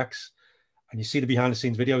practical effects, and you see the behind the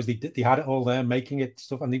scenes videos. They had it all there, making it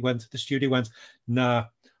stuff, and the studio went, nah,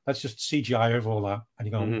 let's just CGI over all that. And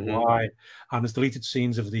you're going, why? And there's deleted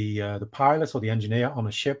scenes of the pilot or the engineer on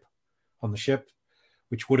the ship,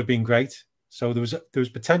 which would have been great. So there was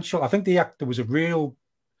potential. I think there was a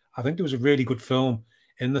really good film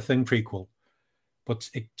in the Thing prequel, but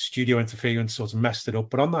studio interference sort of messed it up.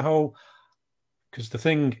 But on the whole, because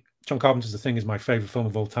John Carpenter's The Thing is my favorite film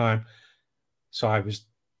of all time. So I was,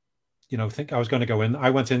 think I was going to go in. I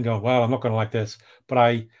went in going, well, I'm not going to like this.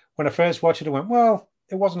 But when I first watched it, I went, well,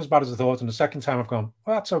 it wasn't as bad as I thought. And the second time I've gone,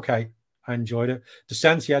 well, that's okay. I enjoyed it.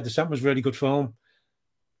 Descent was a really good film.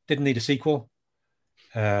 Didn't need a sequel.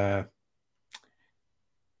 In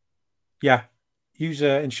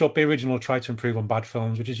short, be original, try to improve on bad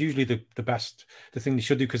films, which is usually the thing they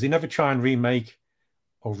should do, because they never try and remake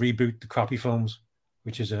or reboot the crappy films,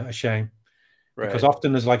 which is a shame. Right. Because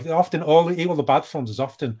often there's all the bad films, there's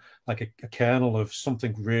often like a kernel of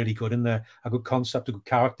something really good in there, a good concept, a good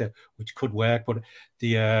character, which could work. But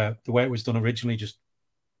the way it was done originally,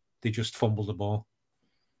 they just fumbled the ball.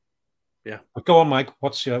 Yeah, but go on, Mike.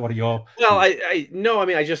 What are your? Well,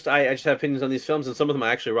 I just have opinions on these films, and some of them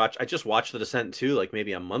I actually watched. I just watched The Descent too, like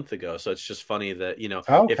maybe a month ago. So it's just funny that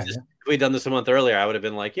if we'd done this a month earlier, I would have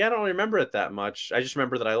been like, yeah, I don't remember it that much. I just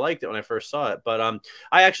remember that I liked it when I first saw it. But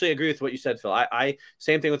I actually agree with what you said, Phil. I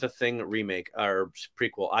same thing with The Thing remake or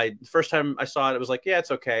prequel. The first time I saw it, it was like, yeah,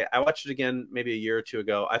 it's okay. I watched it again maybe a year or two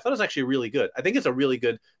ago. I thought it was actually really good. I think it's a really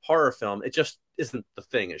good horror film. It just isn't The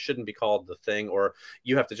Thing. It shouldn't be called The Thing, or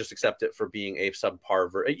you have to just accept it for being a subpar.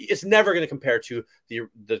 It's never going to compare to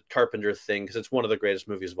the Carpenter Thing, because it's one of the greatest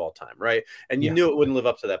movies of all time, right? And you knew it wouldn't live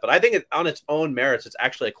up to that. But I think on its own merits, it's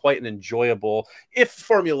actually quite an enjoyable, if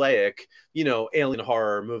formulaic, alien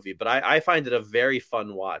horror movie. But I find it a very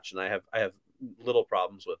fun watch, and I have little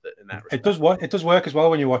problems with it in that respect. It does work as well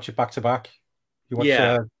when you watch it back to back. You watch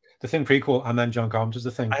The Thing prequel and then John Carpenter's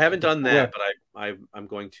The Thing. I haven't done that, but I'm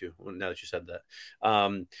going to, now that you said that.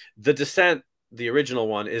 The Descent, the original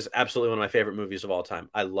one, is absolutely one of my favorite movies of all time.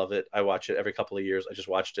 I love it. I watch it every couple of years. I just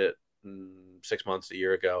watched it 6 months, a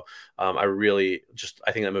year ago. I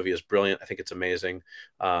think that movie is brilliant. I think it's amazing.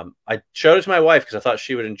 I showed it to my wife because I thought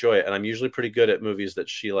she would enjoy it. And I'm usually pretty good at movies that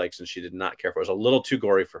she likes, and she did not care for it. It was a little too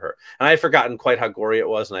gory for her. And I had forgotten quite how gory it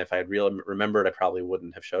was. And if I had really remembered, I probably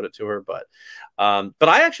wouldn't have showed it to her. But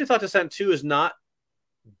I actually thought Descent 2 is not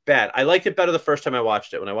bad. I liked it better the first time I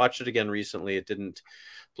watched it. When I watched it again recently, it didn't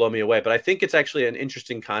blow me away, but I think it's actually an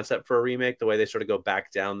interesting concept for a remake, the way they sort of go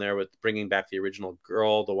back down there with bringing back the original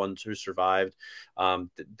girl, the ones who survived.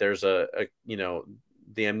 There's the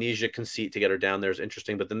amnesia conceit to get her down there is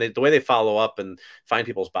interesting, but then the way they follow up and find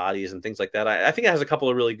people's bodies and things like that, I think it has a couple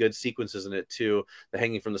of really good sequences in it too. The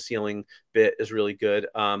hanging from the ceiling bit is really good.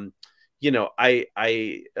 Overall,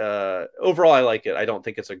 I like it. I don't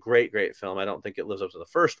think it's a great film. I don't think it lives up to the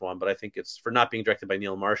first one, but I think it's, for not being directed by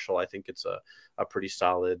Neil Marshall, I think it's a pretty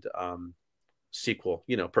solid sequel,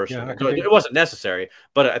 personally. Yeah, it wasn't necessary,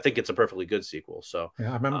 but I think it's a perfectly good sequel. So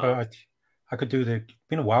yeah, I remember I could do it's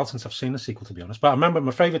been a while since I've seen the sequel, to be honest, but I remember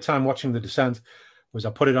my favorite time watching The Descent was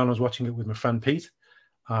I put it on, I was watching it with my friend Pete,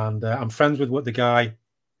 and I'm friends with the guy,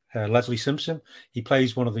 Leslie Simpson. He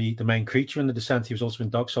plays one of the main creature in The Descent. He was also in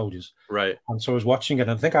Dog Soldiers. Right. And so I was watching it,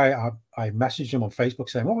 and I think I messaged him on Facebook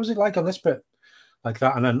saying, what was it like on this bit? Like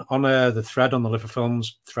that. And then on the thread, on the Live for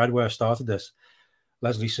Films thread where I started this,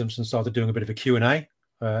 Leslie Simpson started doing a bit of a Q&A.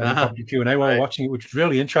 Q&A while watching it, which was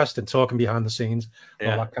really interesting, talking behind the scenes,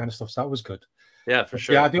 all that kind of stuff. So that was good. Yeah, for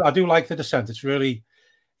sure. Yeah, I do like The Descent. It's really,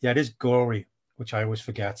 it is gory, which I always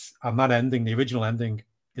forget. And that ending, the original ending,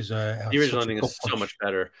 the original ending is so much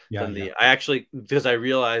better than I actually, because I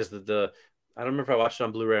realized that I don't remember if I watched it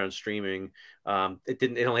on Blu-ray or on streaming.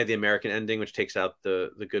 It only had the American ending, which takes out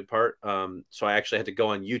the good part. So I actually had to go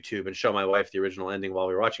on YouTube and show my wife the original ending while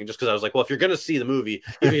we were watching, just because I was like, well, if you're going to see the movie,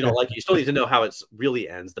 even if you don't like it, you still need to know how it really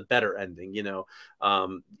ends, the better ending,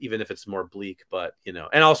 even if it's more bleak, but,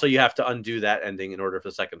 and also you have to undo that ending in order for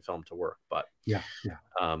the second film to work. But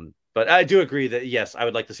but I do agree that, yes, I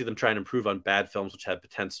would like to see them try and improve on bad films which have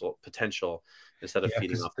potential instead of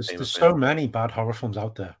feeding off the same. There's so many bad horror films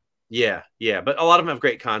out there. Yeah, but a lot of them have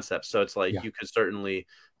great concepts. So it's like you could certainly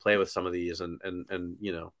play with some of these and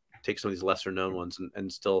take some of these lesser known ones and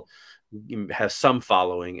still have some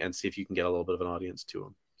following and see if you can get a little bit of an audience to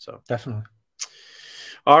them. So definitely.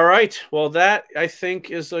 All right. Well, that I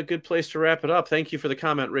think is a good place to wrap it up. Thank you for the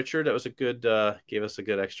comment, Richard. That was a good, gave us a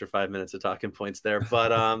good extra 5 minutes of talking points there.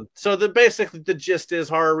 But so basically the gist is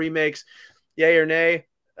horror remakes, yay or nay?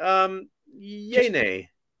 Yay,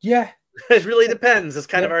 nay. Yeah. It really depends. It's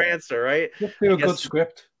kind of our answer, right? Just do a good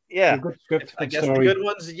script. Yeah. A good script. I guess story. the good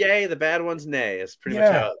one's yay, the bad one's nay. It's pretty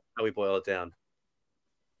much how we boil it down.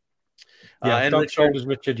 Yeah, and Dog Soldiers,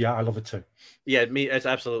 Richard. Yeah, I love it too. Yeah, it's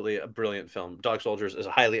absolutely a brilliant film. Dog Soldiers is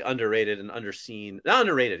a highly underrated and underseen. Not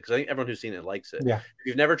underrated, because I think everyone who's seen it likes it. Yeah. If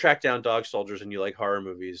you've never tracked down Dog Soldiers and you like horror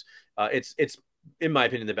movies, it's in my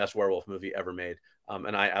opinion the best werewolf movie ever made.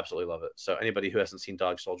 And I absolutely love it. So anybody who hasn't seen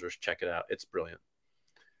Dog Soldiers, check it out. It's brilliant.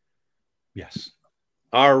 Yes.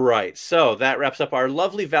 All right. So that wraps up our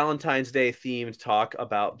lovely Valentine's Day themed talk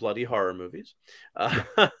about bloody horror movies.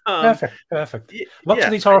 Perfect. Lots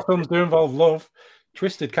of these horror films do involve love,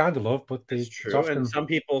 twisted kind of love, but it's true. Often... And some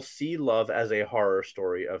people see love as a horror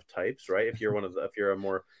story of types, right? If you're if you're a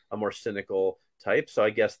more cynical type. So I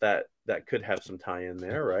guess that could have some tie in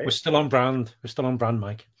there, right? We're still on brand.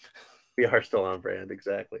 Mike. We are still on brand.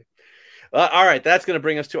 Exactly. All right. That's going to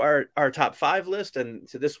bring us to our top 5 list. And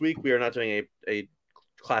to this week, we are not doing a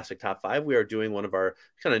classic top 5. We are doing one of our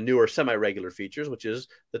kind of newer semi-regular features, which is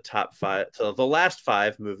the top 5, so the last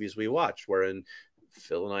 5 movies we watched, wherein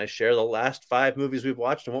Phil and I share the last 5 movies we've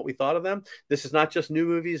watched and what we thought of them. This is not just new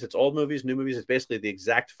movies, it's old movies, new movies. It's basically the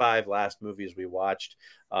exact 5 last movies we watched.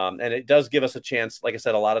 And it does give us a chance. Like I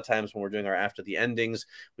said, a lot of times when we're doing our after the endings,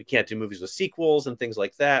 we can't do movies with sequels and things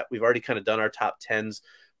like that. We've already kind of done our top 10s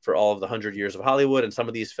for all of the 100 years of Hollywood, and some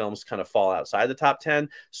of these films kind of fall outside the top 10.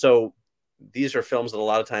 So these are films that a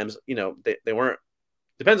lot of times, they weren't,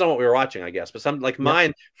 depends on what we were watching, I guess. But some, like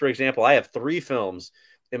mine, for example, I have 3 films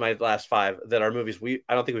in my last 5 that are movies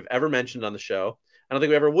I don't think we've ever mentioned on the show. I don't think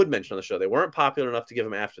we ever would mention on the show. They weren't popular enough to give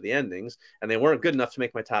them after the endings, and they weren't good enough to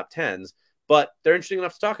make my top 10s, but they're interesting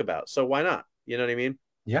enough to talk about. So why not? You know what I mean?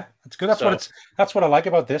 Yeah, that's good. That's what I like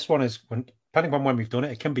about this one is depending on when we've done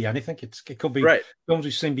it, it can be anything. It could be films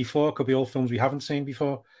we've seen before, it could be all films we haven't seen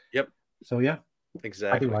before. Yep. So yeah,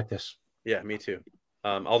 exactly. I do like this. Yeah, me too.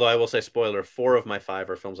 Although I will say, spoiler, 4 of my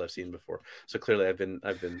 5 are films I've seen before. So clearly I've been.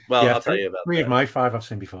 Well, I'll tell you about 3 of my 5 I've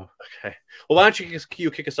seen before. Okay. Well, why don't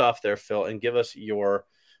you kick us off there, Phil, and give us your,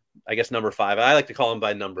 I guess, number 5. I like to call them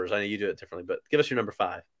by numbers. I know you do it differently, but give us your number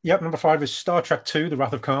 5. Yep, number 5 is Star Trek II: The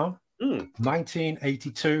Wrath of Khan,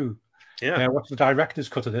 1982. Yeah. What's the director's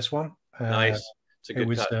cut of this one? Nice. It's a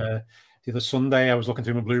good cut. The other Sunday I was looking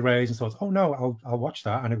through my Blu-rays and thought, oh no, I'll watch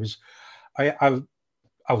that, and it was,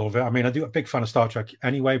 I love it. I mean, I'm a big fan of Star Trek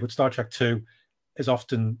anyway, but Star Trek II is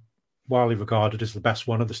often widely regarded as the best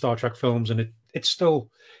one of the Star Trek films, and it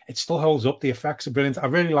still holds up. The effects are brilliant. I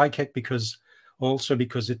really like it because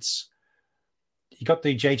it's you got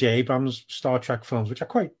the J.J. Abrams Star Trek films, which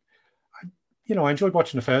are I enjoyed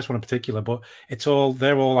watching the first one in particular, but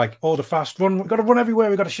they're all like, oh, the fast run, we've got to run everywhere,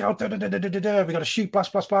 we've got to shout, we got to shoot,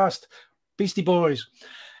 blast, blast, blast, Beastie Boys.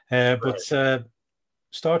 But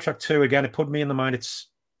Star Trek II, again, it put me in the mind. It's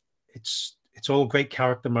all great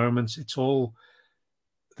character moments. It's all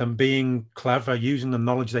them being clever, using the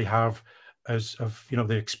knowledge they have of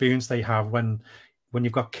the experience they have. When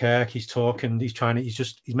you've got Kirk, he's talking,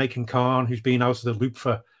 he's making Khan, who's been out of the loop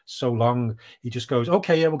for so long. He just goes,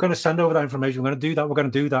 okay, yeah, we're going to send over that information. We're going to do that. We're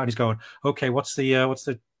going to do that. And he's going, okay, what's the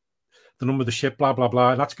number of the ship? Blah blah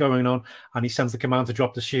blah. And that's going on. And he sends the command to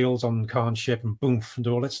drop the shields on Khan's ship and boom, and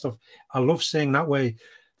do all that stuff. I love seeing that way.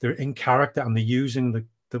 They're in character and they're using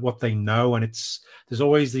what they know. And there's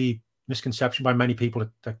always the misconception by many people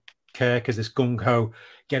that Kirk is this gung-ho,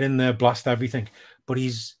 get in there, blast everything. But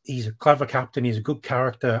he's a clever captain. He's a good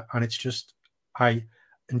character. And it's just, I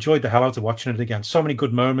enjoyed the hell out of watching it again. So many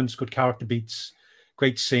good moments, good character beats,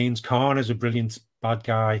 great scenes. Khan is a brilliant bad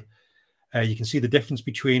guy. You can see the difference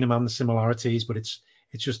between them and the similarities, but it's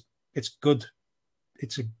good.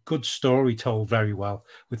 It's a good story told very well,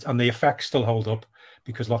 and the effects still hold up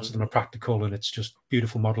because lots of them are practical, and it's just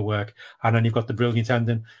beautiful model work. And then you've got the brilliant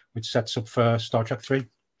ending, which sets up for Star Trek 3.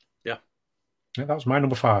 Yeah, that was my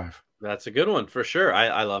number 5. That's a good one for sure.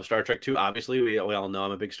 I love Star Trek 2. Obviously, we all know I'm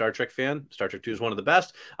a big Star Trek fan. Star Trek 2 is one of the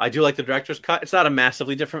best. I do like the director's cut. It's not a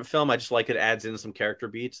massively different film. I just like it adds in some character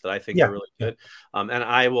beats that I think are really good. And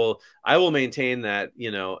I will maintain that,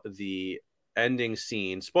 the ending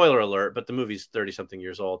scene, spoiler alert, but the movie's 30-something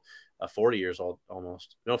years old, 40 years old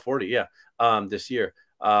almost. No, 40, yeah. This year.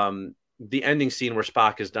 The ending scene where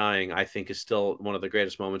Spock is dying, I think, is still one of the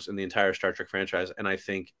greatest moments in the entire Star Trek franchise. And I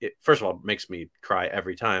think it, first of all, makes me cry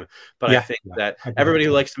every time. But I think that everybody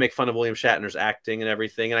who likes to make fun of William Shatner's acting and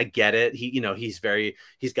everything, and I get it, he's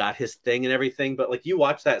got his thing and everything. But like, you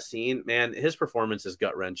watch that scene, man, his performance is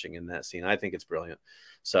gut wrenching in that scene. I think it's brilliant.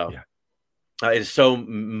 So it's so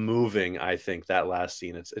moving. I think that last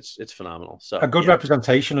scene, it's phenomenal. So a good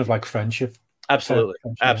representation of like friendship. Absolutely.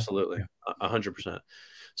 Absolutely. 100%.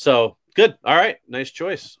 So Good. All right. Nice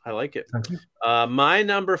choice. I like it. Thank you. My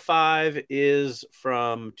number 5 is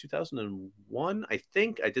from 2001. I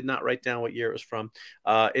think I did not write down what year it was from.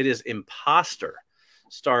 It is Imposter,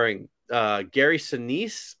 starring Gary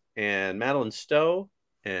Sinise and Madeline Stowe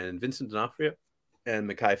and Vincent D'Onofrio and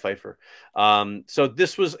Mekhi Phifer. So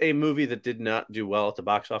this was a movie that did not do well at the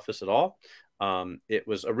box office at all. It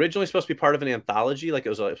was originally supposed to be part of an anthology. Like it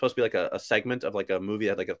was supposed to be like a segment of like a movie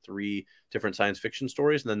that had like 3 different science fiction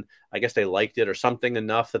stories. And then I guess they liked it or something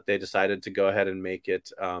enough that they decided to go ahead and make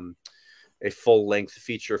it a full length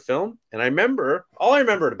feature film. And all I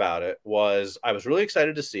remembered about it was I was really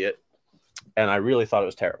excited to see it. And I really thought it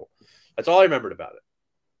was terrible. That's all I remembered about it.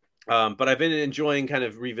 But I've been enjoying kind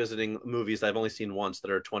of revisiting movies that I've only seen once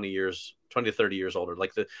that are 20 to 30 years older,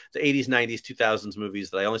 like the 80s, 90s, 2000s movies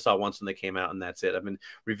that I only saw once when they came out, and that's it. I've been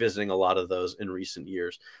revisiting a lot of those in recent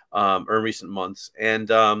years, or in recent months. And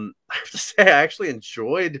I have to say, I actually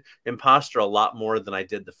enjoyed Imposter a lot more than I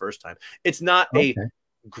did the first time. It's not a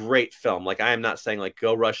great film. Like, I am not saying like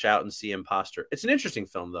go rush out and see Imposter. It's an interesting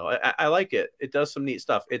film though. I like it. It does some neat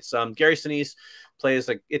stuff. It's Gary Sinise plays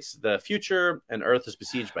like it's the future and Earth is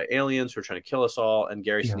besieged by aliens who are trying to kill us all. And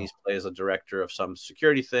Gary Sinise plays a director of some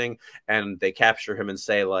security thing, and they capture him and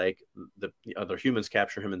say like the other humans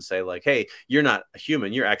capture him and say like, hey, you're not a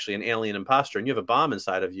human, you're actually an alien imposter, and you have a bomb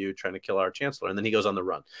inside of you trying to kill our chancellor. And then he goes on the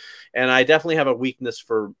run. And I definitely have a weakness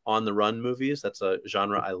for on the run movies. That's a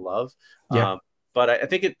genre I love. But I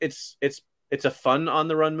think it's a fun on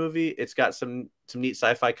the run movie. It's got some neat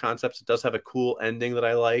sci-fi concepts. It does have a cool ending that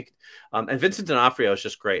I liked. And Vincent D'Onofrio is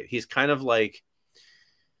just great. He's kind of like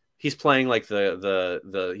he's playing like the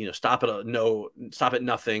stop at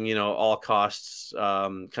nothing, all costs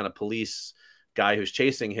kind of police guy who's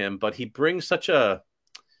chasing him. But he brings such a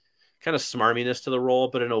kind of smarminess to the role,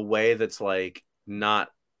 but in a way that's like not.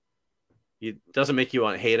 It doesn't make you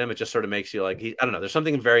want to hate him. It just sort of makes you like, I don't know. There's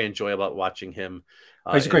something very enjoyable about watching him.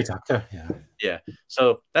 He's a great actor. Yeah.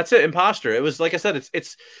 So that's it. Imposter. It was, like I said,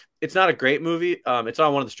 it's not a great movie. It's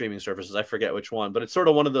on one of the streaming services. I forget which one, but it's sort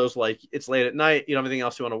of one of those, like, it's late at night. You don't have anything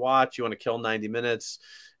else you want to watch. You want to kill 90 minutes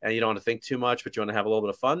and you don't want to think too much, but you want to have a little bit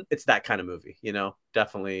of fun. It's that kind of movie,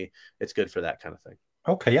 definitely it's good for that kind of thing.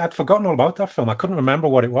 Okay. I'd forgotten all about that film. I couldn't remember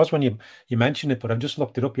what it was when you mentioned it, but I've just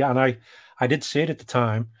looked it up. Yeah. And I did see it at the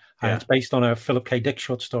time. And it's based on a Philip K. Dick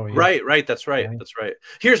short story. Right. That's right. That's right.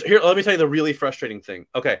 Here. Let me tell you the really frustrating thing.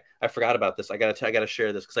 Okay, I forgot about this. I gotta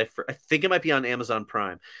share this because I think it might be on Amazon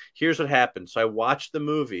Prime. Here's what happened. So I watched the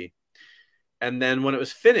movie, and then when it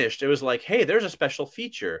was finished, it was like, hey, there's a special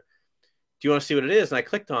feature. Do you want to see what it is? And I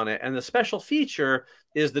clicked on it, and the special feature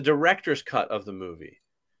is the director's cut of the movie.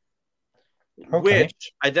 Okay.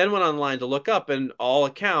 Which I then went online to look up, and all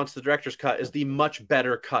accounts, the director's cut is the much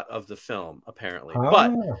better cut of the film, apparently.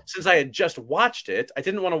 But since I had just watched it, I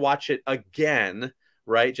didn't want to watch it again,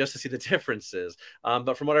 right, just to see the differences.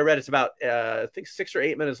 But from what I read, it's about, I think 6 or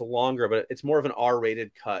 8 minutes longer, but it's more of an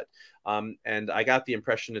R-rated cut. And I got the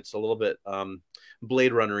impression it's a little bit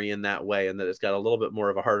Blade Runner-y in that way, and that it's got a little bit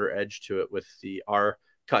more of a harder edge to it with the R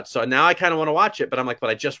cut. So now I kind of want to watch it, but I'm like,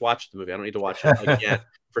 but I just watched the movie. I don't need to watch it again.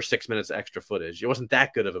 For 6 minutes of extra footage. It wasn't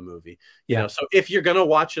that good of a movie. So if you're going to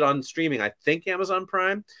watch it on streaming, I think Amazon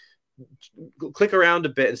Prime, click around a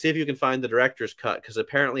bit and see if you can find the director's cut, because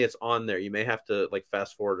apparently it's on there. You may have to like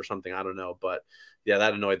fast forward or something. I don't know. But yeah,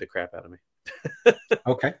 that annoyed the crap out of me.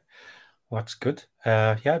 Okay. Well, that's good.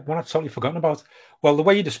 One I've totally forgotten about. Well, the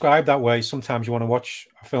way you describe that way, sometimes you want to watch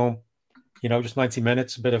a film, just 90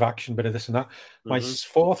 minutes, a bit of action, a bit of this and that. My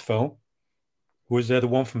fourth film was the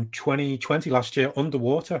one from 2020 last year,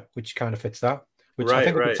 Underwater, which kind of fits that. Which I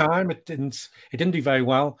think at the time it didn't do very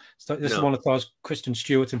well. So this is one that stars Kristen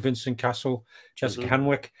Stewart and Vincent Castle, Jessica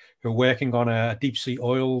Henwick, who are working on a deep sea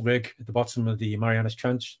oil rig at the bottom of the Marianas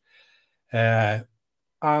Trench. And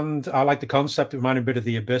I like the concept. It reminded me a bit of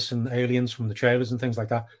The Abyss and Aliens from the trailers and things like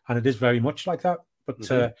that. And it is very much like that.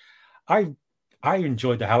 But I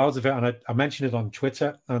enjoyed the hell out of it, and I mentioned it on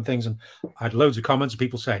Twitter and things, and I had loads of comments of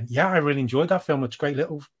people saying, yeah, I really enjoyed that film. It's a great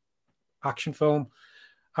little action film,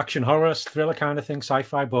 action horror, thriller kind of thing,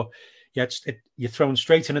 sci-fi, but yeah, you're thrown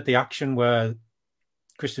straight in at the action where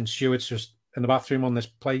Kristen Stewart's just in the bathroom on this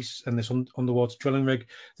place and this underwater drilling rig.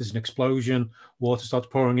 There's an explosion, water starts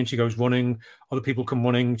pouring in, she goes running, other people come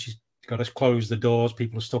running, she's got to close the doors,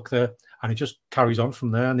 people are stuck there, and it just carries on from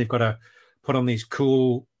there, and they've got to put on these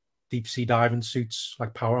cool deep sea diving suits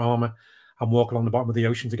like power armor and walk along the bottom of the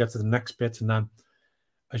ocean to get to the next bit. And then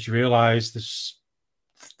as you realize this,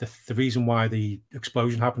 the reason why the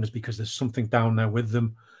explosion happened is because there's something down there with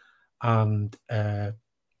them. And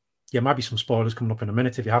might be some spoilers coming up in a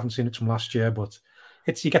minute if you haven't seen it from last year, but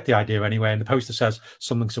it's you get the idea anyway. And the poster says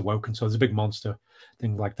something's awoken, so there's a big monster,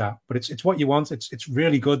 thing like that. But it's what you want. It's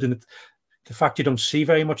really good, and the fact you don't see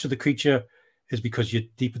very much of the creature is because you're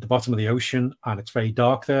deep at the bottom of the ocean and it's very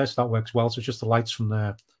dark there, so that works well. So it's just the lights from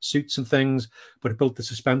the suits and things, but it built the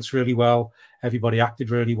suspense really well. Everybody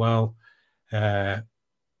acted really well.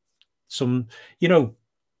 Some,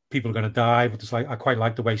 people are going to die, but it's like I quite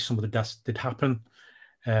like the way some of the deaths did happen.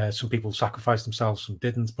 Some people sacrificed themselves, some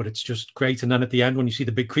didn't, but it's just great. And then at the end, when you see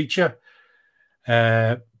the big creature,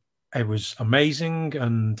 it was amazing.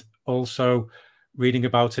 And also reading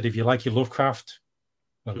about it, if you like your Lovecraft,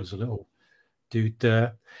 well, there's a little dude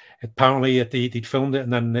apparently they'd filmed it,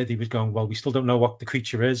 and then he was going, well, we still don't know what the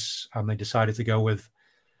creature is, and they decided to go with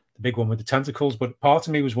the big one with the tentacles. But part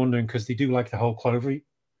of me was wondering, because they do like the whole Cloverfield?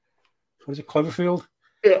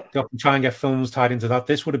 Yeah. They often try and get films tied into that.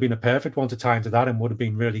 This would have been a perfect one to tie into that, and would have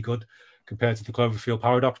been really good compared to the Cloverfield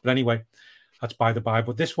paradox. But anyway, that's by the by.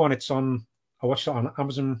 But this one, I watched it on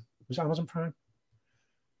Amazon. Was it Amazon Prime?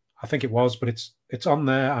 I think it was, but it's on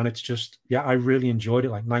there, and it's just, I really enjoyed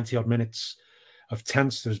it. Like 90 odd minutes of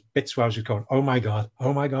tense. There's bits where I was just going, oh my god,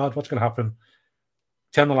 what's going to happen?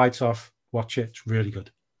 Turn the lights off, watch it. It's really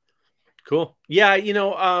good. Cool. Yeah,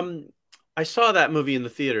 I saw that movie in the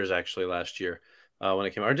theaters actually last year when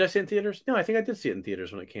it came out. Or did I see it in theaters? No, I think I did see it in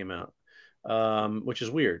theaters when it came out, which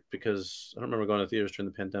is weird because I don't remember going to theaters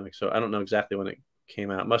during the pandemic, so I don't know exactly when it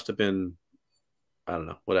came out. It must have been, I don't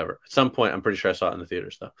know, whatever. At some point, I'm pretty sure I saw it in the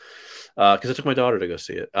theaters though, because I took my daughter to go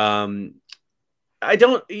see it.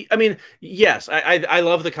 Yes, I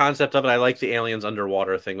love the concept of it. I like the aliens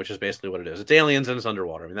underwater thing, which is basically what it is. It's aliens and it's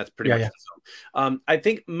underwater. I mean, that's pretty much it. I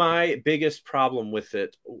think my biggest problem with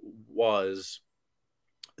it was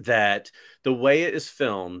that the way it is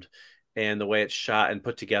filmed and the way it's shot and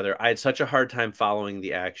put together, I had such a hard time following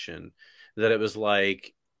the action that it was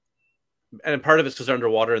like, and part of it's because they're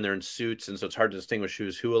underwater and they're in suits, and so it's hard to distinguish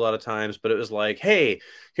who's who a lot of times. But it was like, hey,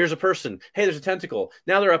 here's a person. Hey, there's a tentacle.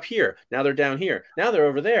 Now they're up here. Now they're down here. Now they're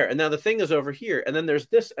over there. And now the thing is over here. And then there's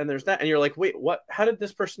this and there's that. And you're like, wait, what? How did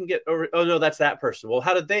this person get over? Oh, no, that's that person. Well,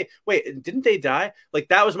 how did they? Wait, didn't they die? Like,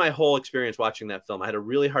 that was my whole experience watching that film. I had a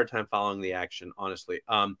really hard time following the action, honestly.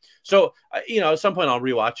 So, at some point I'll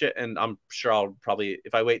rewatch it, and I'm sure I'll probably,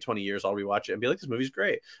 if I wait 20 years, I'll rewatch it and be like, this movie's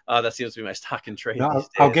great. That seems to be my stock and trade. No,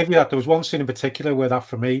 I'll give you that. There was one scene in particular where that,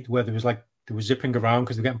 for me, where they were zipping around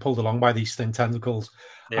because they're getting pulled along by these thin tentacles,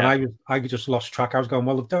 and I just lost track. I was going,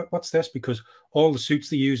 well, what's this? Because all the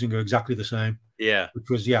suits they're using are exactly the same. Yeah,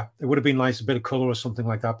 which was it would have been nice, a bit of color or something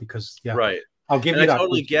like that, because right. I'll give you that. I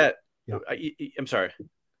totally get. I'm sorry.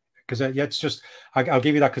 Because it's just I'll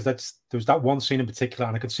give you that, because there was that one scene in particular,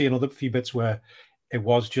 and I could see another few bits where it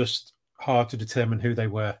was just hard to determine who they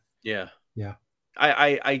were. Yeah.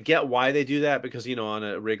 I get why they do that, because, on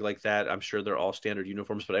a rig like that, I'm sure they're all standard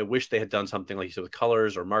uniforms, but I wish they had done something like you said with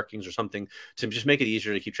colors or markings or something to just make it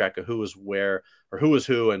easier to keep track of who was where or who was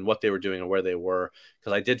who and what they were doing or where they were.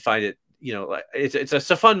 Because I did find it, it's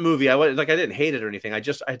a fun movie. I didn't hate it or anything. I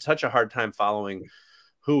had such a hard time following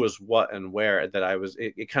who was what and where that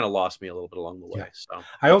it kind of lost me a little bit along the way. So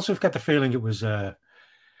I also get the feeling it was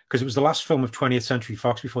because it was the last film of 20th Century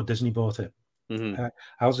Fox before Disney bought it. Mm-hmm.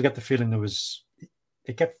 I also get the feeling there's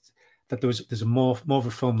more of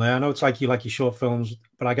a film there. I know it's like you like your short films,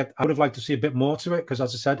 but I would have liked to see a bit more to it, because,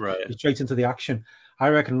 as I said, you're straight into the action. I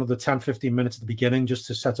reckon another 10-15 minutes at the beginning just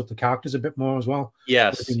to set up the characters a bit more as well.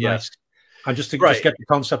 Yes. Nice. And just to just get the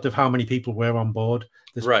concept of how many people were on board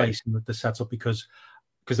this place and the setup, because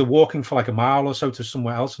they're walking for like a mile or so to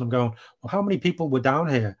somewhere else, and I'm going, well, how many people were down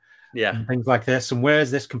here? Yeah. And things like this, and where's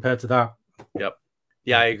this compared to that? Yep.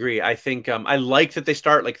 Yeah, I agree. I think I like that they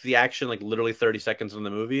start like the action like literally 30 seconds in the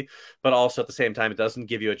movie, but also at the same time, it doesn't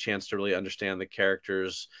give you a chance to really understand the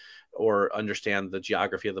characters or understand the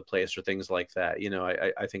geography of the place or things like that.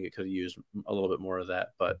 I think it could have used a little bit more of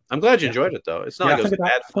that, but I'm glad you enjoyed it though. It's not like it was a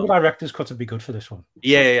bad film. The director's cut would be good for this one.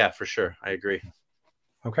 Yeah, for sure. I agree.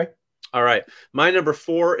 Okay. All right. My number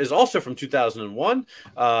 4 is also from 2001,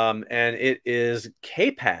 and it is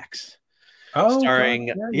K-Pax.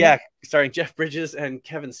 Starring Jeff Bridges and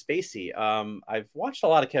Kevin Spacey. I've watched a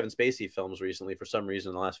lot of Kevin Spacey films recently for some reason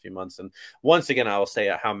in the last few months, and once again I will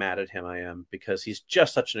say how mad at him I am, because he's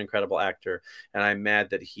just such an incredible actor, and I'm mad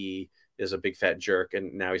that he is a big fat jerk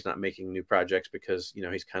and now he's not making new projects because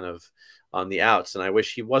he's kind of on the outs, and I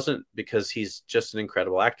wish he wasn't, because he's just an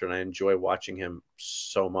incredible actor and I enjoy watching him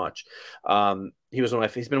so much.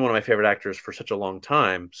 He's been one of my favorite actors for such a long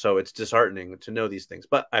time, so it's disheartening to know these things,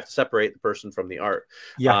 but I have to separate the person from the art.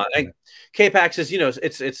 K-Pax is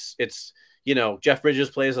it's Jeff Bridges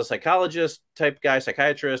plays a psychiatrist type guy.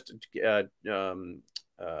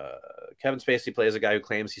 Kevin Spacey plays a guy who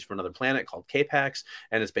claims he's from another planet called Capax,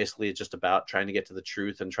 and it's basically just about trying to get to the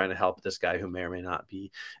truth and trying to help this guy who may or may not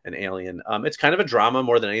be an alien. It's kind of a drama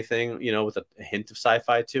more than anything, with a hint of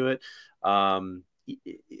sci-fi to it,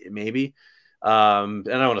 maybe. And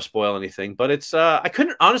I don't want to spoil anything, but it's I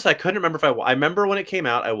couldn't remember if I remember when it came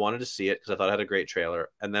out. I wanted to see it because I thought it had a great trailer,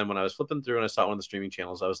 and then when I was flipping through and I saw one of the streaming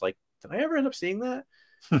channels, I was like, did I ever end up seeing that?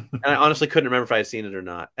 And I honestly couldn't remember if I had seen it or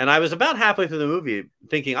not. And I was about halfway through the movie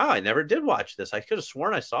thinking, I never did watch this. I could have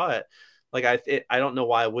sworn I saw it. Like I don't know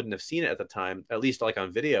why I wouldn't have seen it at the time, at least like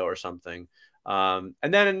on video or something. And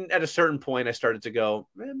then at a certain point, I started to go,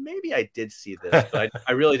 maybe I did see this, but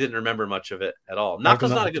I really didn't remember much of it at all. Not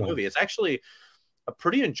because it's not a good movie. It's actually a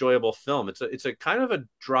pretty enjoyable film. It's a kind of a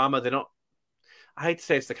drama. I hate to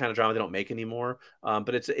say it's the kind of drama they don't make anymore,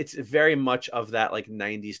 but it's very much of that like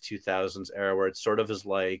 90s, 2000s era where it sort of is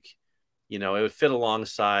like, it would fit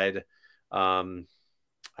alongside, I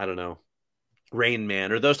don't know, Rain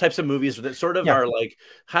Man or those types of movies that sort of are like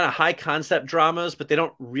kind of high concept dramas, but they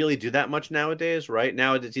don't really do that much nowadays, right?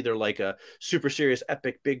 Now it's either like a super serious,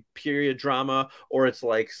 epic, big period drama, or it's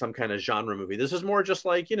like some kind of genre movie. This is more just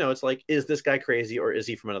like, it's like, is this guy crazy or is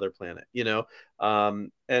he from another planet? The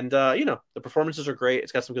performances are great.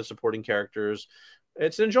 It's got some good supporting characters.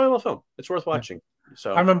 It's an enjoyable film. It's worth watching.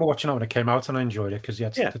 So I remember watching it when it came out and I enjoyed it because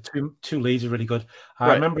the two leads are really good.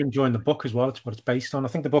 I remember enjoying the book as well. It's what it's based on. I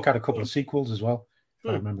think the book had a couple of sequels as well, if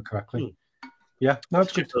I remember correctly. Yeah, no,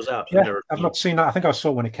 it's good. Those out. Yeah, I've not seen that. I think I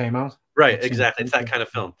saw it when it came out. Right, exactly. It's that kind of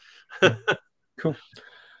film. Cool.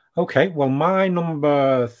 Okay, well, my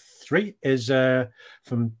number 3 is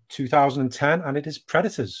from 2010, and it is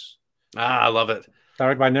Predators. I love it.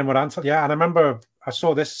 Directed by Nimrod Antal. Yeah, and I remember I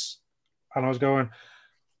saw this and I was going,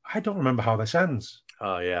 I don't remember how this ends.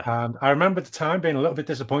 Oh, yeah. And I remember at the time being a little bit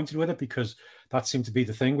disappointed with it because that seemed to be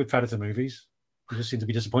the thing with Predator movies. You just seem to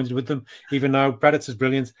be disappointed with them. Even though Predator's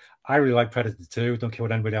brilliant, I really like Predator 2. Don't care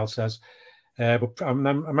what anybody else says. But I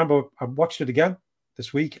remember I watched it again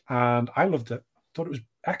this week and I loved it. Thought it was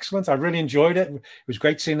excellent. I really enjoyed it. It was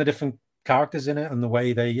great seeing the different characters in it and the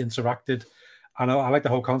way they interacted. And I like the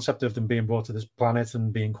whole concept of them being brought to this planet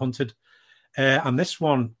and being hunted. And this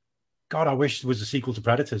one, God, I wish there was a sequel to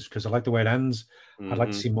Predators because I like the way it ends. I'd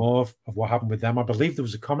like to see more of what happened with them. I believe there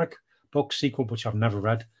was a comic book sequel, which I've never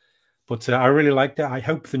read. But I really liked it. I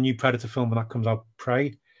hope the new Predator film, when that comes out,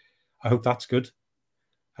 Prey, I hope that's good.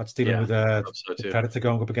 That's dealing with the Predator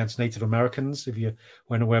going up against Native Americans, if you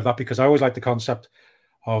weren't aware of that. Because I always like the concept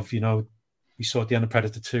of, we saw at the end of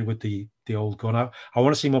Predator 2 with the old gun. I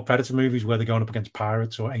want to see more Predator movies where they're going up against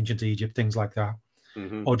pirates or ancient Egypt, things like that.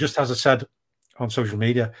 Or just as I said on social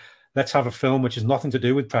media, let's have a film which has nothing to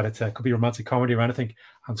do with Predator. It could be romantic comedy or anything.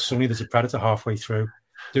 And suddenly there's a Predator halfway through.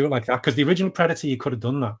 Do it like that. Because the original Predator, you could have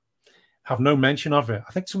done that. Have no mention of it.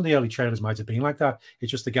 I think some of the early trailers might have been like that. It's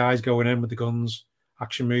just the guys going in with the guns,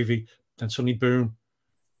 action movie, then suddenly, boom,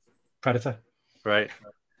 Predator. Right.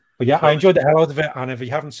 But yeah, I enjoyed the hell out of it. And if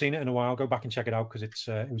you haven't seen it in a while, go back and check it out because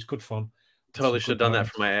it was good fun. Totally should have done that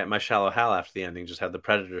for my Shallow Hal after the ending. Just had the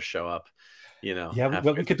Predators show up. Yeah,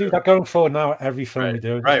 well, we could do that going forward now. Every film we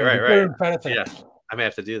do, right. Yeah, I may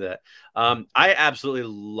have to do that. I absolutely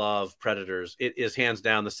love Predators. It is hands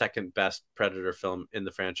down the second best Predator film in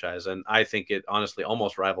the franchise, and I think it honestly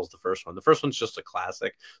almost rivals the first one. The first one's just a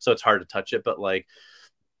classic, so it's hard to touch it. But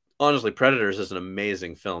honestly, Predators is an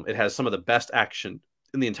amazing film. It has some of the best action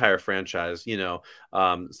in the entire franchise, so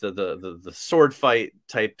the sword fight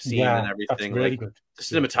type scene and everything. Really good. The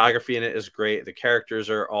cinematography in it is great. The characters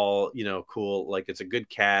are all, cool. Like it's a good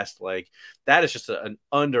cast. Like that is just an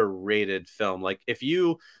underrated film. Like if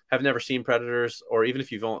you have never seen Predators, or even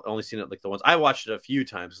if you've only seen it like the ones I watched it a few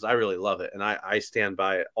times because I really love it. And I stand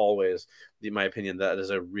by it always. In my opinion, that is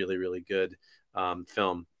a really, really good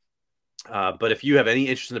film. But if you have any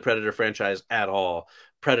interest in the Predator franchise at all,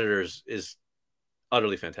 Predators is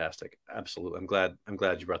utterly fantastic. Absolutely. I'm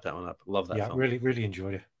glad you brought that one up. Love that film. Yeah, really, really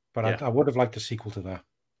enjoyed it. But I would have liked a sequel to that.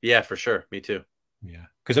 Yeah, for sure. Me too. Yeah.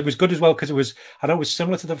 Because it was good as well, because I know it was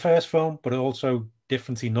similar to the first film, but also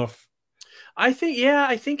different enough. I think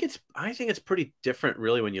it's pretty different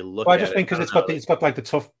really when you look at it. I just think because it's got like the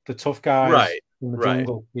tough guys in the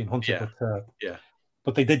jungle being hunted. Yeah.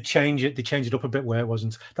 But they did change it. They changed it up a bit where it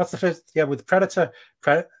wasn't. That's the first. Yeah, with Predator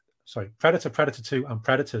 2 and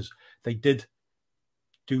Predators, they did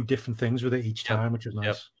do different things with it each time, which was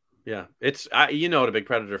nice. Yeah, it's what a big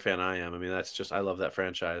Predator fan I am. I mean, I love that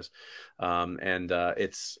franchise, and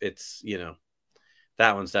it's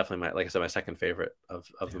that one's definitely my second favorite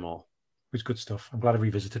of them all. It was good stuff. I'm glad I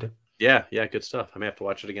revisited it. Yeah, good stuff. I may have to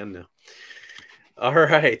watch it again now. All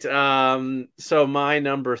right. So my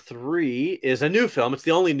number 3 is a new film. It's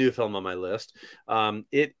the only new film on my list.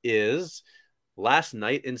 It is Last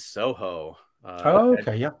Night in Soho.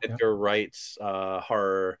 Edgar Wright's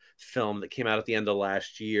horror film that came out at the end of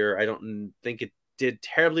last year. I don't think it did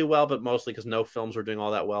terribly well, but mostly because no films were doing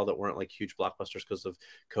all that well that weren't like huge blockbusters because of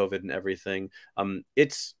COVID and everything.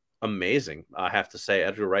 It's amazing. I have to say,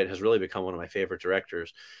 Edgar Wright has really become one of my favorite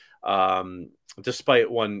directors,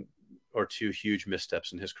 despite one or two huge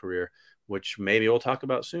missteps in his career, which maybe we'll talk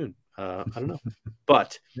about soon. I don't know,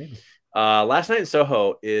 but Last Night in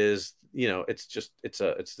Soho is,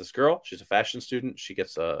 it's this girl. She's a fashion student. She's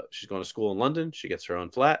going to school in London. She gets her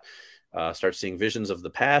own flat, starts seeing visions of the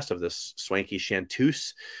past of this swanky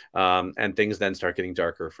chanteuse, and things then start getting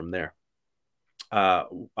darker from there. I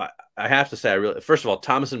have to say, first of all,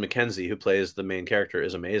 Thomasin McKenzie, who plays the main character,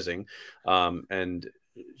 is amazing, and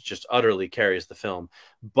just utterly carries the film.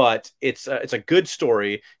 But it's a good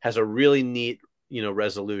story, has a really neat,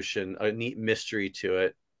 resolution, a neat mystery to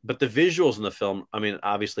it. But the visuals in the film, I mean,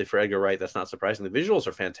 obviously for Edgar Wright, that's not surprising. The visuals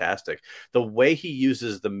are fantastic. The way he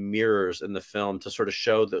uses the mirrors in the film to sort of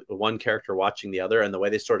show the one character watching the other and the way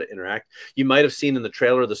they sort of interact. You might have seen in the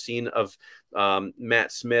trailer the scene of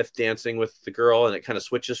Matt Smith dancing with the girl, and it kind of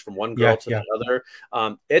switches from one girl to the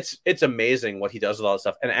other. It's amazing what he does with all this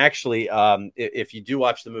stuff. And actually, if you do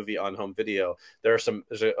watch the movie on home video, there's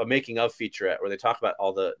a making of featurette where they talk about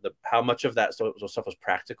all the how much of that stuff was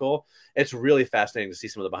practical. It's really fascinating to see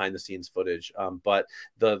some of the behind the scenes footage. But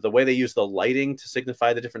the way they use the lighting to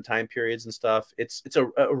signify the different time periods and stuff, it's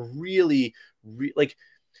a really like,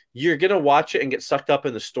 you're going to watch it and get sucked up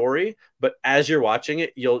in the story, but as you're watching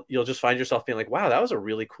it, you'll just find yourself being like, wow, that was a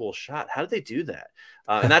really cool shot. How did they do that?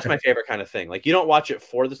 And that's my favorite kind of thing. Like, you don't watch it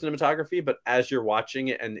for the cinematography, but as you're watching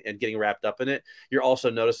it and getting wrapped up in it, you're also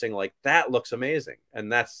noticing like, that looks amazing. And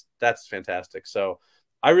that's fantastic. So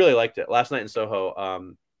I really liked it. Last Night in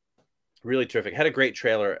Soho, really terrific. Had a great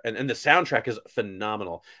trailer, and the soundtrack is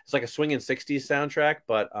phenomenal. It's like a swinging 60s soundtrack,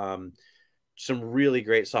 but some really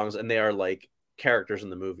great songs, and they are like characters in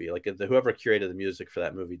the movie. Like, whoever curated the music for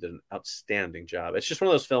that movie did an outstanding job. It's just one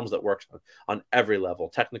of those films that works on every level: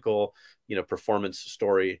 technical, performance,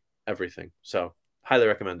 story, everything. So highly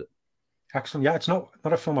recommend it. Excellent. Yeah, it's not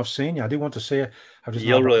a film I've seen yet. I do want to see it.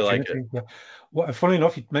 You'll really like it. Yeah. Well, funny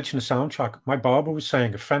enough, you mentioned the soundtrack. My barber was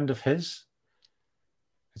saying a friend of his,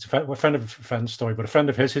 it's a friend of a friend's story, but a friend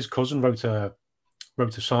of his cousin wrote a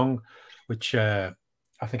song, which I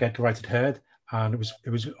think Edgar Wright had heard, and it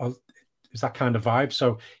was that kind of vibe.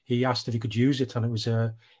 So he asked if he could use it, and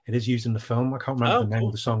it is used in the film. I can't remember the name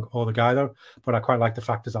of the song or the guy though, but I quite like the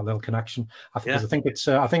fact there's that little connection. I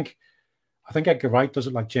think Edgar Wright does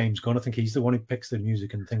it like James Gunn. I think he's the one who picks the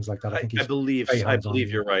music and things like that. I believe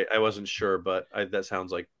you're right. I wasn't sure, but that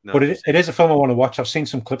sounds like. No. But it is a film I want to watch. I've seen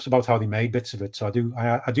some clips about how they made bits of it, so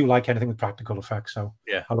I do like anything with practical effects. So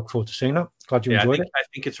yeah, I look forward to seeing that. Glad you enjoyed it. I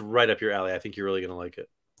think it's right up your alley. I think you're really going to like it.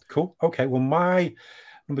 Cool. Okay. Well, my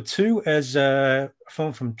number 2 is a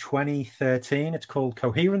film from 2013. It's called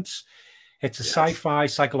Coherence. It's a sci-fi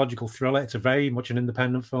psychological thriller. It's a very much an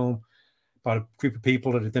independent film about a group of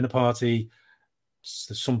people at a dinner party.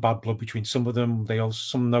 There's some bad blood between some of them.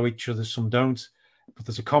 Some know each other, some don't. But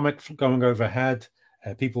there's a comet going overhead.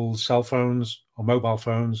 People's cell phones or mobile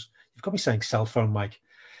phones. You've got me saying cell phone, Mike.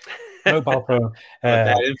 Mobile phone.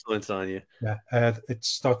 That influence on you. Yeah. It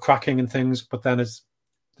starts cracking and things. But then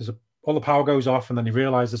all the power goes off, and then you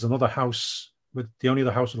realize there's another house with the only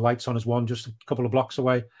other house with lights on is one just a couple of blocks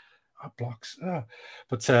away.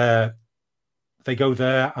 But they go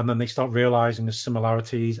there, and then they start realizing the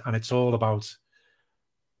similarities, and it's all about.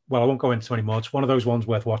 Well, I won't go into any more. It's one of those ones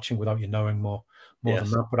worth watching without you knowing more than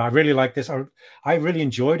that. But I really like this. I really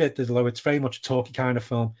enjoyed it, although it's very much a talky kind of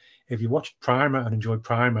film. If you watched Primer and enjoyed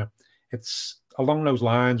Primer, it's along those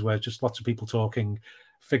lines where just lots of people talking,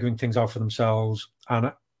 figuring things out for themselves,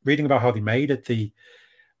 and reading about how they made it.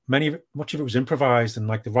 Much of it was improvised, and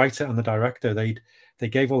like the writer and the director, they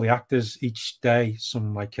gave all the actors each day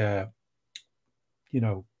some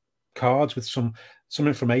cards with some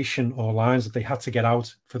information or lines that they had to get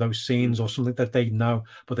out for those scenes, or something that they know,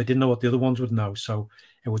 but they didn't know what the other ones would know. So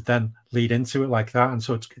it would then lead into it like that. And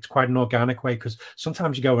so it's quite an organic way, because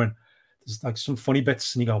sometimes you go in, there's like some funny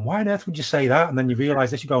bits and you go, why on earth would you say that? And then you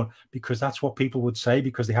realize this, you're going, because that's what people would say,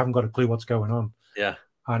 because they haven't got a clue what's going on. Yeah.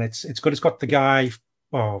 And it's good. It's got the guy,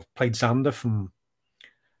 played Xander from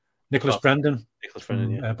Nicholas Brendan,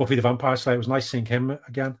 Buffy the Vampire Slayer. It was nice seeing him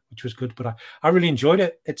again, which was good. But I really enjoyed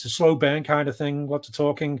it. It's a slow burn kind of thing, lots of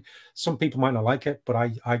talking. Some people might not like it,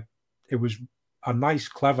 but it was a nice,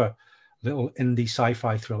 clever little indie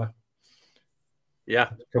sci-fi thriller. Yeah.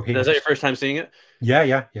 Is that your first time seeing it?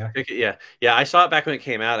 Yeah. I saw it back when it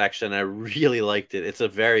came out, actually, and I really liked it. It's a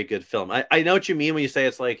very good film. I know what you mean when you say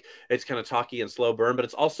it's like it's kind of talky and slow burn, but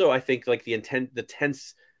it's also, I think, like the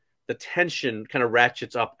tension kind of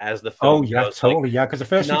ratchets up as the film goes. Totally, yeah. Because the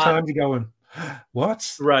first few times you're going,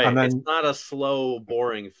 what? Right. And then... It's not a slow,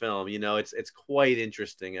 boring film. It's quite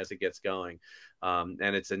interesting as it gets going.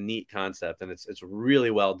 And it's a neat concept, and it's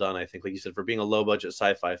really well done, I think. Like you said, for being a low budget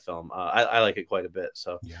sci-fi film, I like it quite a bit.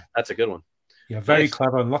 So that's a good one. Yeah, very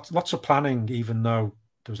clever, and lots of planning, even though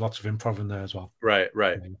there was lots of improv in there as well. Right.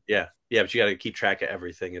 Yeah. But you got to keep track of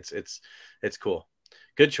everything. It's cool.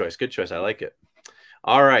 Good choice. I like it.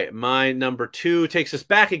 All right, my number 2 takes us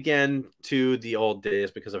back again to the old days,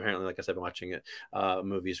 because apparently, like I said, I've been watching it,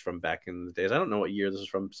 movies from back in the days. I don't know what year this is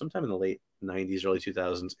from, sometime in the late 90s, early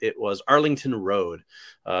 2000s. It was Arlington Road,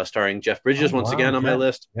 starring Jeff Bridges once again on my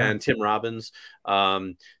list, and Tim Robbins.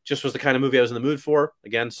 Just was the kind of movie I was in the mood for.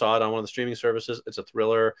 Again, saw it on one of the streaming services. It's a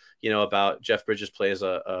thriller, about Jeff Bridges plays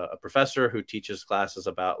a professor who teaches classes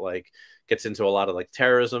about, gets into a lot of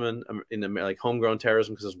terrorism and in homegrown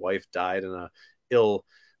terrorism, because his wife died in a ill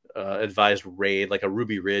advised raid, like a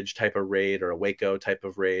Ruby Ridge type of raid or a Waco type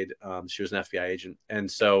of raid. She was an FBI agent,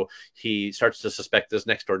 and so he starts to suspect this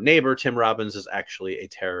next door neighbor, Tim Robbins, is actually a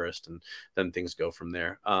terrorist, and then things go from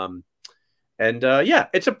there.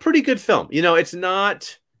 It's a pretty good film. It's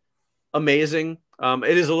not amazing.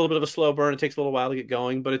 It is a little bit of a slow burn. It takes a little while to get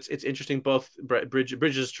going, but it's interesting. Both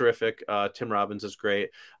Bridges is terrific. Tim Robbins is great.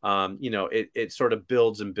 It sort of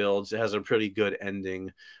builds and builds. It has a pretty good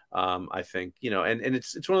ending. I think, and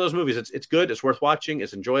it's one of those movies. It's good. It's worth watching.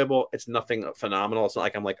 It's enjoyable. It's nothing phenomenal. It's not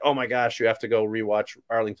like I'm like, oh my gosh, you have to go rewatch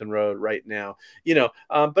Arlington Road right now,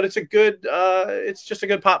 but it's a good, it's just a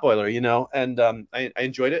good potboiler, and I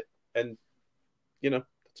enjoyed it. And,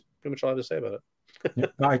 that's pretty much all I have to say about it.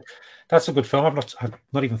 That's a good film. I've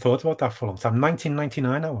not even thought about that for a long time.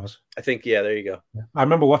 1999, that was. I think, there you go. Yeah. I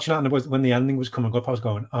remember watching that, and when the ending was coming up, I was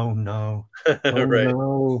going, "Oh no,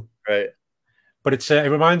 no!" Right. But it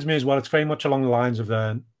reminds me as well. It's very much along the lines of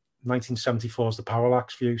the 1974's The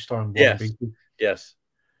Parallax View, starring Warren Beatty. Yes.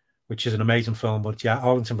 Which is an amazing film. But yeah,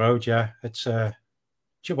 Arlington Road. Yeah, it's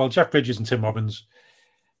Jeff Bridges and Tim Robbins.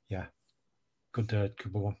 Yeah, good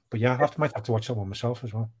one. But yeah, I might have to watch that one myself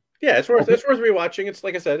as well. Yeah, it's worth rewatching. It's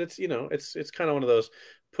like I said, it's it's kind of one of those,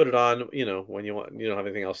 put it on, when you want, you don't have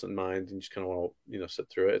anything else in mind and you just kind of want to, sit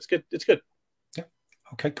through it. It's good. It's good. Yeah.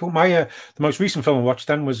 Okay, cool. My the most recent film I watched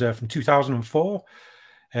then was from 2004.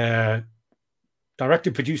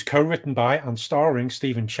 Directed, produced, co-written by and starring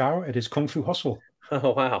Stephen Chow. It is Kung Fu Hustle.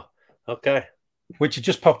 Oh wow. Okay. Which had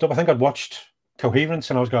just popped up. I think I'd watched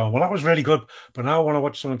Coherence and I was going, well, that was really good, but now I want to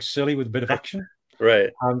watch something silly with a bit of action.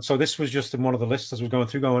 Right. And so this was just in one of the lists as I was going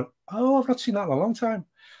through, going, oh, I've not seen that in a long time.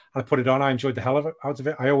 I put it on. I enjoyed the hell of it, out of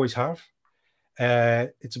it. I always have.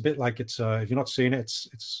 It's a bit like if you're not seeing it,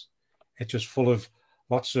 it's just full of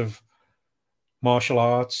lots of martial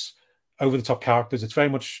arts, over the top characters. It's very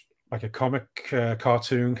much like a comic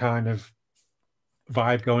cartoon kind of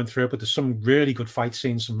vibe going through it. But there's some really good fight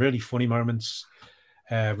scenes, some really funny moments,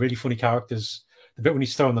 really funny characters. The bit when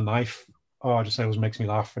he's throwing the knife. Oh, I just always makes me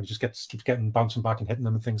laugh, and he just keeps getting bouncing back and hitting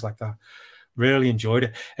them and things like that. Really enjoyed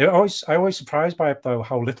it. I always surprised by it though,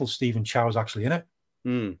 how little Stephen Chow is actually in it.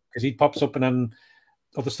 Because he pops up and then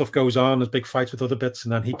other stuff goes on. There's big fights with other bits,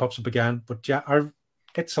 and then he pops up again. But yeah,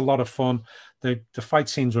 it's a lot of fun. The fight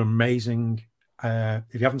scenes are amazing.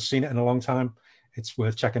 If you haven't seen it in a long time, it's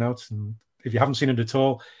worth checking out. And if you haven't seen it at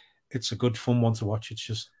all, it's a good fun one to watch. It's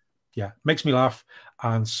just makes me laugh.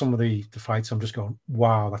 And some of the fights, I'm just going,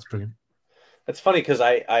 wow, that's brilliant. That's funny because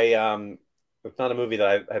it's not a movie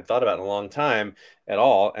that I had thought about in a long time at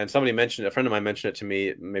all. And a friend of mine mentioned it to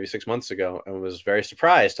me maybe 6 months ago and was very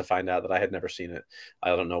surprised to find out that I had never seen it.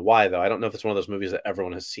 I don't know why, though. I don't know if it's one of those movies that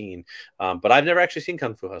everyone has seen. But I've never actually seen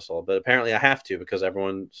Kung Fu Hustle, but apparently I have to because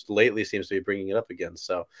everyone lately seems to be bringing it up again.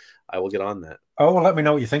 So I will get on that. Oh, well, let me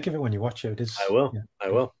know what you think of it when you watch it. I will. Yeah.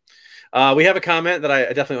 I will. We have a comment that I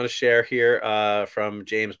definitely want to share here from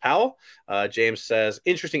James Powell. James says,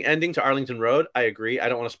 interesting ending to Arlington Road. I agree. I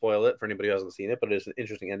don't want to spoil it for anybody who hasn't seen it, but it is an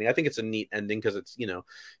interesting ending. I think it's a neat ending because it's,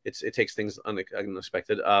 it takes things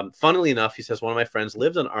unexpected. Funnily enough, he says, one of my friends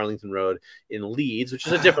lived on Arlington Road in Leeds, which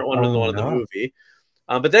is a different one than the one in the movie.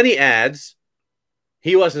 But then he adds,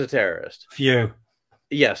 he wasn't a terrorist. Phew.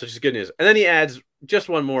 Yes, which is good news. And then he adds just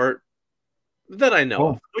one more that I know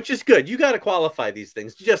of, which is good. You got to qualify these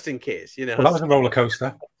things just in case, Well, that was a roller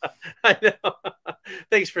coaster. I know.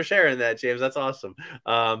 Thanks for sharing that, James. That's awesome.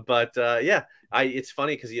 It's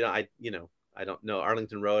funny because I don't know.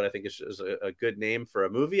 Arlington Road, I think is a good name for a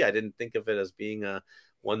movie. I didn't think of it as being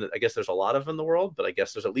one that I guess there's a lot of in the world, but I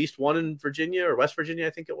guess there's at least one in Virginia or West Virginia,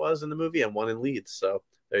 I think it was in the movie, and one in Leeds. So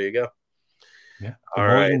there you go. Yeah. All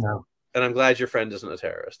right. And I'm glad your friend isn't a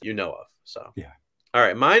terrorist you know of. So yeah. All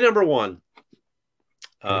right. My number one.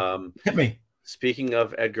 Hit me. Speaking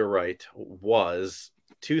of Edgar Wright, was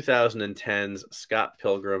 2010's Scott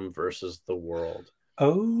Pilgrim versus the World.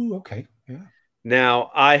 Oh, okay. Yeah.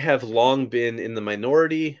 Now, I have long been in the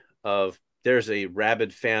minority of there's a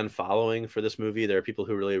rabid fan following for this movie. There are people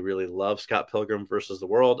who really, really love Scott Pilgrim versus the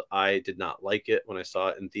World. I did not like it when I saw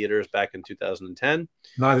it in theaters back in 2010.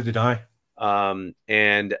 Neither did I.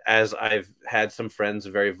 And as I've had some friends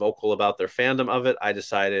very vocal about their fandom of it, I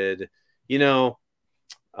decided,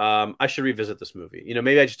 I should revisit this movie.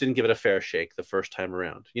 Maybe I just didn't give it a fair shake the first time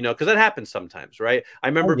around, because that happens sometimes, right? I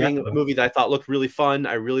remember being a movie that I thought looked really fun.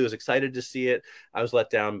 I really was excited to see it. I was let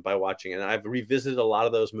down by watching it. And I've revisited a lot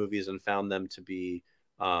of those movies and found them to be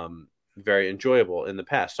very enjoyable in the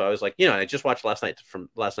past. So I was like, I just watched Last Night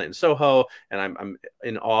in Soho, and I'm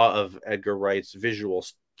in awe of Edgar Wright's visual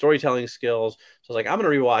storytelling skills. So I was like, I'm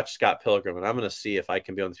going to rewatch Scott Pilgrim, and I'm going to see if I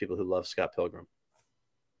can be one of the people who love Scott Pilgrim.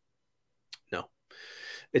 No,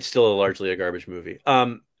 it's still largely a garbage movie.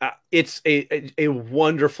 It's a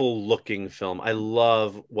wonderful looking film. I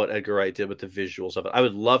love what Edgar Wright did with the visuals of it. I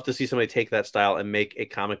would love to see somebody take that style and make a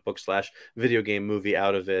comic book / video game movie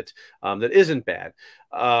out of it that isn't bad.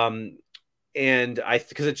 And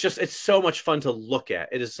because it's so much fun to look at.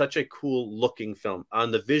 It is such a cool looking film on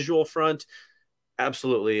the visual front.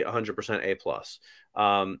 Absolutely 100%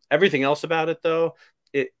 A+. Everything else about it, though,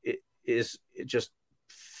 it is just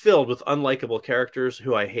filled with unlikable characters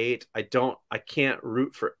who I hate. I can't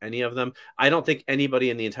root for any of them. I don't think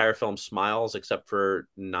anybody in the entire film smiles except for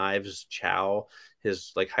Knives Chow,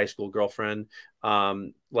 his high school girlfriend.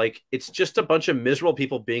 It's just a bunch of miserable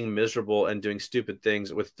people being miserable and doing stupid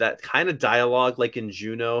things with that kind of dialogue, like in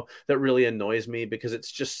Juno, that really annoys me because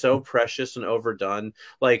it's just so precious and overdone.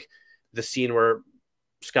 Like the scene where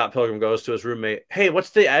Scott Pilgrim goes to his roommate, "Hey,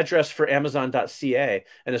 what's the address for Amazon.ca?"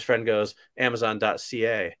 And his friend goes,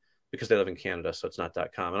 Amazon.ca, because they live in Canada, so it's not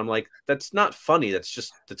 .com. And I'm like, that's not funny.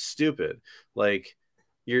 That's stupid.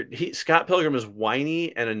 Scott Pilgrim is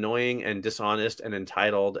whiny and annoying and dishonest and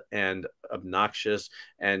entitled and obnoxious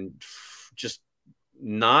and just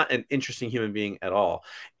not an interesting human being at all.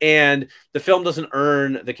 And the film doesn't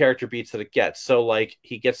earn the character beats that it gets. So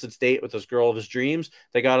he gets this date with this girl of his dreams.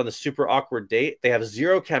 They got on the super awkward date. They have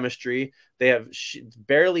zero chemistry. They have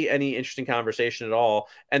barely any interesting conversation at all.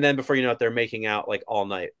 And then before you know it, they're making out all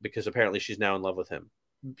night because apparently she's now in love with him.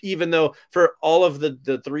 Even though for all of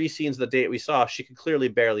the 3 scenes of the date we saw, she could clearly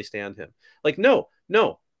barely stand him.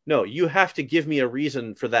 No, you have to give me a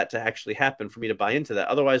reason for that to actually happen for me to buy into that.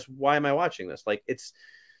 Otherwise, why am I watching this? It's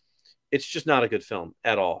just not a good film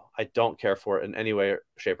at all. I don't care for it in any way,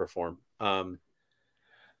 shape, or form. Except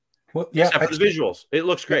for the visuals. It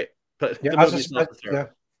looks great, but the movie's not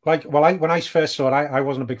there. When I first saw it, I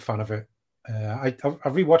wasn't a big fan of it. I've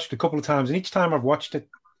rewatched it a couple of times, and each time I've watched it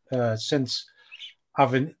since,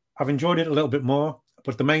 I've enjoyed it a little bit more.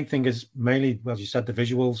 But the main thing is mainly, as you said, the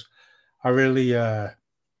visuals. I really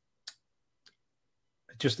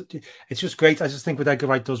it's just great. I just think what Edgar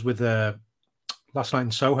Wright does with Last Night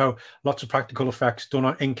in Soho, lots of practical effects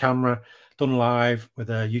done in camera, done live with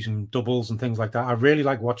using doubles and things like that. I really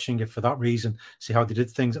like watching it for that reason, see how they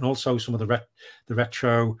did things, and also some of the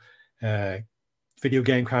retro video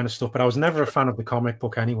game kind of stuff. But I was never a fan of the comic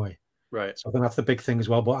book anyway. Right. So I think that's the big thing as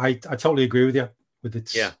well. But I totally agree with you.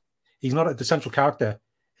 He's not the central character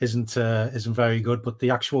isn't very good, but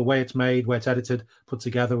the actual way it's made, where it's edited, put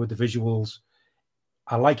together with the visuals,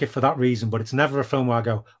 I like it for that reason. But it's never a film where I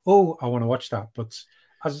go, "Oh, I want to watch that." But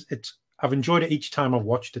I've enjoyed it each time I've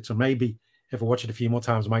watched it. So maybe if I watch it a few more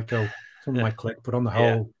times, I might go, something might click. But on the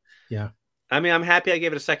whole, yeah. I mean, I'm happy I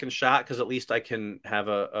gave it a second shot because at least I can have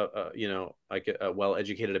a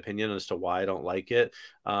well-educated opinion as to why I don't like it.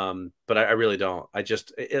 But I really don't. I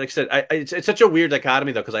just, like I said, it's such a weird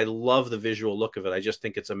dichotomy though, because I love the visual look of it. I just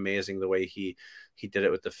think it's amazing the way he did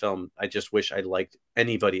it with the film. I just wish I liked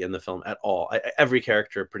anybody in the film at all. Every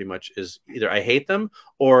character pretty much is either I hate them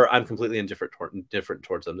or I'm completely indifferent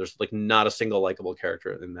towards them. There's not a single likable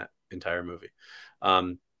character in that entire movie.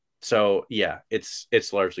 So yeah,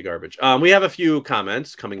 it's largely garbage. We have a few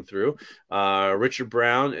comments coming through. Richard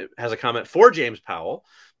Brown has a comment for James Powell,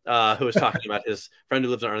 who was talking about his friend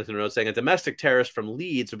who lives on Arlington Road, saying a domestic terrorist from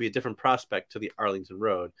Leeds would be a different prospect to the Arlington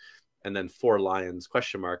Road. And then Four Lions, ?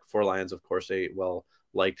 Four Lions, of course, a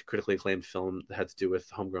well-liked, critically acclaimed film that had to do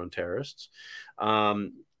with homegrown terrorists.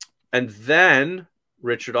 And then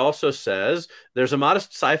Richard also says, there's a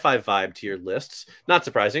modest sci-fi vibe to your lists. Not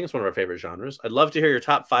surprising. It's one of our favorite genres. I'd love to hear your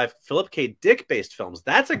top 5 Philip K. Dick-based films.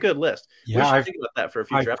 That's a good list. Yeah, we should think about that for a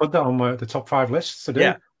future episode. Put that on the top 5 lists to do.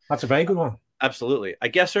 Yeah. That's a very good one. Absolutely. I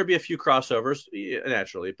guess there'd be a few crossovers,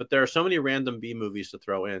 naturally, but there are so many random B movies to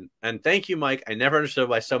throw in. And thank you, Mike. I never understood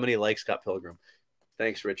why so many like Scott Pilgrim.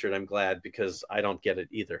 Thanks, Richard. I'm glad, because I don't get it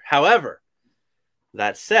either. However,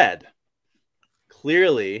 that said,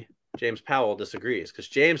 clearly James Powell disagrees, because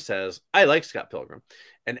James says, I like Scott Pilgrim.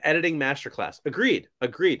 An editing masterclass. Agreed.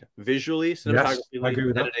 Visually,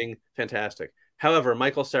 cinematography, editing, fantastic. However,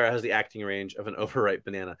 Michael Cera has the acting range of an overripe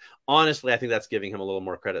banana. Honestly, I think that's giving him a little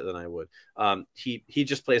more credit than I would. He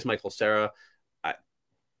just plays Michael Cera.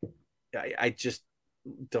 I just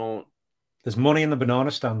don't. There's money in the banana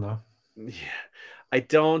stand, though. Yeah. I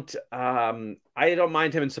don't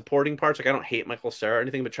mind him in supporting parts. Like, I don't hate Michael Cera or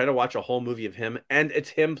anything, but try to watch a whole movie of him, and it's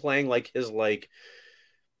him playing like his like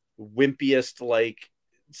wimpiest, like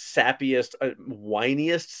sappiest,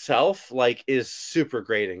 whiniest self, like, is super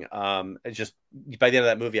grating. Just by the end of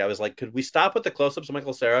that movie, I was like, could we stop with the close-ups of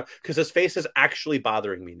Michael Cera, because his face is actually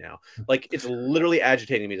bothering me now. Like, it's literally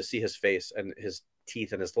agitating me to see his face and his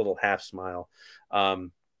teeth and his little half smile.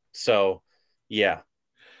 So yeah.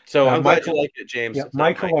 So I'm glad you like it, James. Yeah,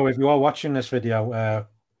 Michael, if you are watching this video,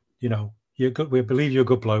 you're good. We believe you're a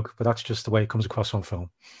good bloke, but that's just the way it comes across on film.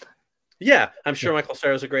 Yeah, I'm sure Michael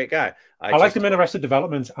Cera is a great guy. I liked him in Arrested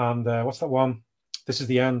Development, and what's that one? This Is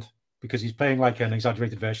the End, because he's playing like an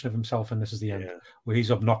exaggerated version of himself, and This Is the End, where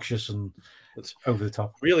he's obnoxious and it's over the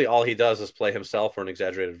top. Really, all he does is play himself, or an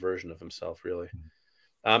exaggerated version of himself, really.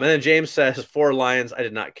 And then James says, 4 Lions I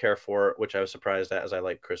did not care for, which I was surprised at, as I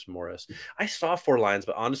like Chris Morris. I saw 4 Lions,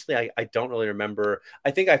 but honestly, I don't really remember.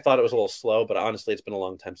 I think I thought it was a little slow, but honestly, it's been a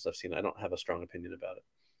long time since I've seen it. I don't have a strong opinion about it.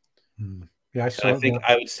 Yeah, I think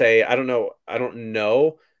I would say, I don't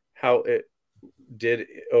know how it did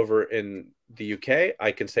over in the UK.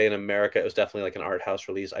 I can say in America, it was definitely like an art house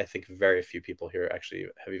release. I think very few people here actually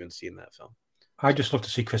have even seen that film. I just love to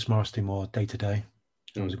see Chris Morris do more day to day.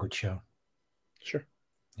 It was a good show. Sure.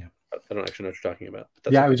 Yeah. I don't actually know what you're talking about.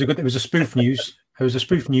 It was a spoof news. It was a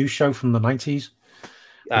spoof news show from the 90s.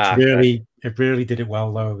 It really did it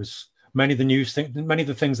well, though. It was many of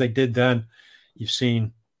the things they did then, you've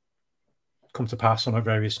seen come to pass on our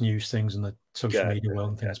various news things in the social media world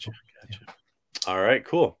and things. Gotcha. All right,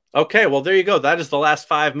 cool. Okay, well, there you go. That is the last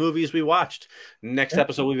 5 movies we watched. Next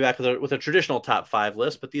episode, we'll be back with a traditional top 5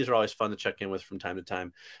 list, but these are always fun to check in with from time to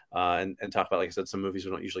time and talk about, like I said, some movies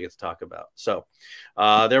we don't usually get to talk about. So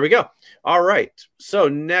there we go. All right. So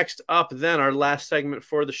next up, then, our last segment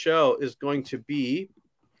for the show is going to be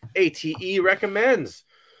ATE Recommends.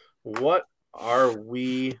 What are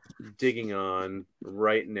we digging on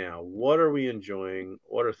right now? What are we enjoying?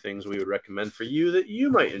 What are things we would recommend for you that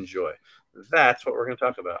you might enjoy? That's what we're going to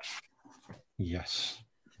talk about. Yes.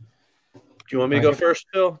 Do you want me to go first,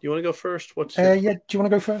 Phil? Do you want to go first? Do you want to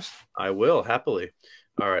go first? I will, happily.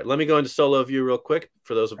 All right, let me go into solo view real quick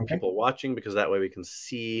for those of people watching, because that way we can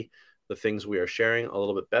see the things we are sharing a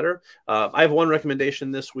little bit better. I have one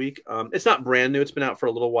recommendation this week. It's not brand new. It's been out for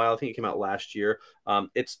a little while. I think it came out last year.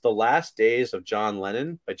 It's The Last Days of John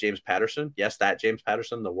Lennon by James Patterson. Yes, that James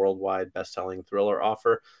Patterson, the worldwide best-selling thriller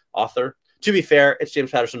author. To be fair, it's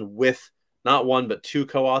James Patterson with not one, but 2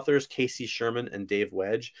 co-authors, Casey Sherman and Dave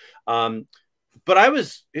Wedge.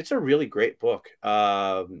 It's a really great book.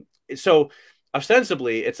 So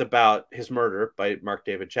ostensibly it's about his murder by Mark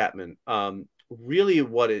David Chapman. Really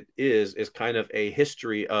what it is kind of a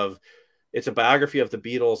history of, it's a biography of the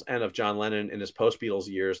Beatles and of John Lennon in his post-Beatles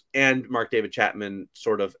years, and Mark David Chapman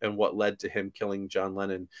sort of, and what led to him killing John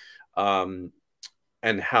Lennon,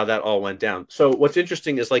 and how that all went down. So what's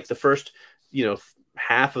interesting is, like, the first,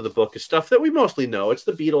 half of the book is stuff that we mostly know. It's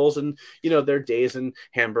the Beatles and, their days in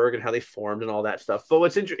Hamburg and how they formed and all that stuff. But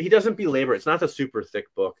what's interesting, he doesn't belabor it. It's not a super thick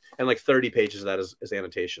book, and like 30 pages of that is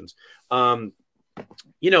annotations.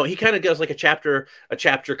 He kind of goes like a chapter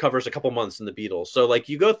covers a couple months in the Beatles. So like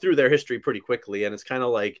you go through their history pretty quickly, and it's kind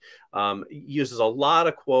of like uses a lot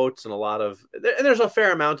of quotes and there's a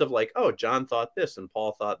fair amount of like, oh, John thought this and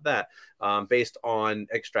Paul thought that, based on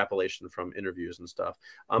extrapolation from interviews and stuff.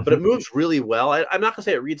 But it moves really well. I'm not gonna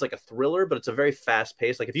say it reads like a thriller, but it's a very fast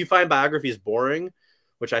pace. Like if you find biographies boring,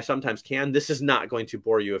 which I sometimes can, this is not going to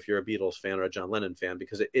bore you if you're a Beatles fan or a John Lennon fan,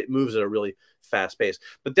 because it moves at a really fast pace.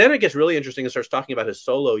 But then it gets really interesting and starts talking about his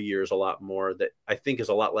solo years a lot more, that I think is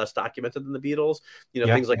a lot less documented than the Beatles.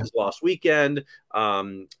 Things like his Lost Weekend.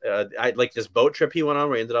 I like this boat trip he went on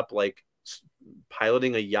where he ended up like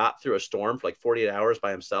piloting a yacht through a storm for like 48 hours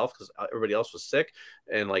by himself because everybody else was sick.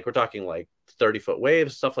 And like, we're talking like 30-foot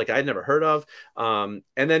waves, stuff like I'd never heard of. And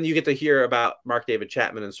then you get to hear about Mark David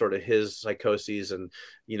Chapman and sort of his psychoses and,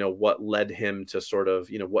 what led him to sort of,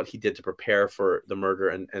 what he did to prepare for the murder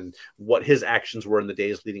and what his actions were in the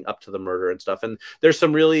days leading up to the murder and stuff. And there's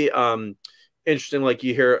some really interesting, like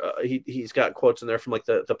you hear he's got quotes in there from like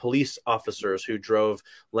the police officers who drove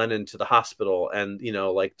Lennon to the hospital and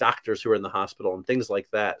like doctors who were in the hospital and things like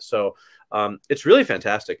that. So it's really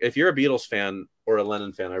fantastic. If you're a Beatles fan or a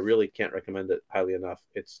Lennon fan, I really can't recommend it highly enough.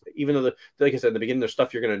 It's, even though like I said in the beginning, there's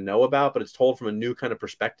stuff you're going to know about, but it's told from a new kind of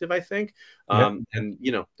perspective, I think. And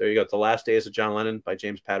there you go, The Last Days of John Lennon by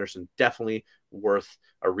James Patterson, definitely worth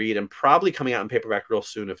a read, and probably coming out in paperback real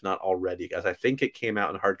soon, if not already, guys. I think it came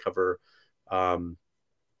out in hardcover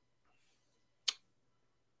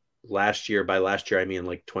last year. By last year I mean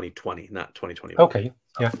like 2020, not 2021. Okay.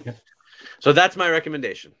 Yeah. So that's my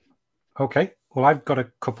recommendation. Okay, well, I've got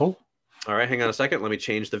a couple. All right, hang on a second, let me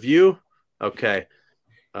change the view. Okay.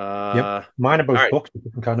 Yep. Mine are both books,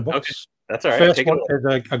 different kind of books. Okay. That's all right. First one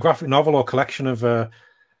is a graphic novel or collection of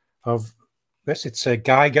this. It's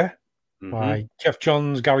Geiger by Geoff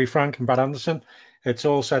Johns, Gary Frank, and Brad Anderson. It's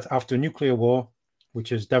all set after a nuclear war, which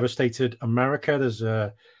has devastated America. There's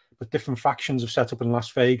but different factions have set up in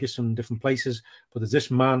Las Vegas and different places. But there's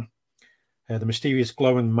this man, the mysterious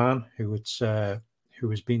glowing man, who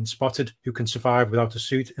has been spotted, who can survive without a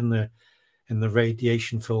suit in the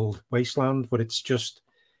radiation-filled wasteland. But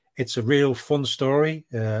it's a real fun story,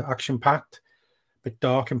 action-packed, a bit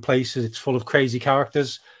dark in places. It's full of crazy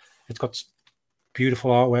characters. It's got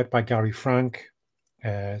beautiful artwork by Gary Frank,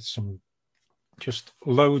 some just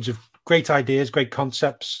loads of great ideas, great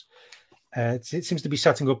concepts. It seems to be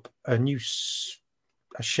setting up a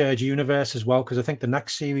shared universe as well, because I think the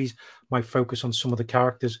next series might focus on some of the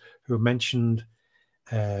characters who are mentioned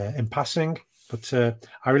in passing. But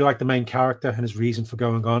I really like the main character and his reason for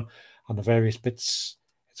going on the various bits.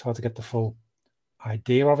 It's hard to get the full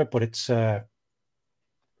idea of it, but it's look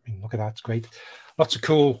at that, it's great. Lots of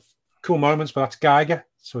cool moments, but that's Geiger.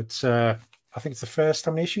 So it's I think it's the first,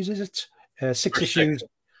 how many issues is it? 6 issues.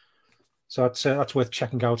 So that's worth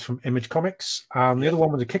checking out from Image Comics. And the other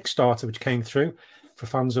one was a Kickstarter which came through for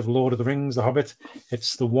fans of Lord of the Rings, The Hobbit.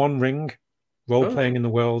 It's the One Ring, role-playing in the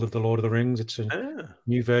world of the Lord of the Rings. It's a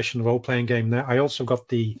new version of the role-playing game there. I also got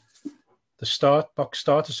the box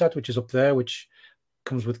starter set, which is up there, which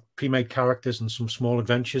comes with pre-made characters and some small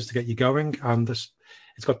adventures to get you going. And it's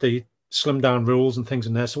got the slimmed-down rules and things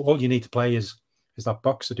in there. So all you need to play is that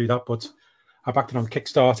box to do that. But I backed it on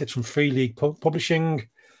Kickstarter. It's from Free League Publishing.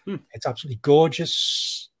 It's absolutely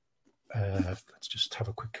gorgeous. Let's just have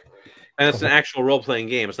a quick... And it's an actual role-playing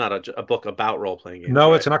game. It's not a book about role-playing games. No,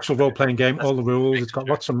 right? It's an actual role-playing game. All the rules. It's got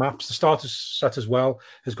lots of maps. The starter set as well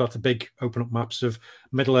has got the big open-up maps of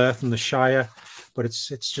Middle-earth and the Shire. But it's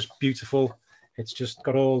just beautiful. It's just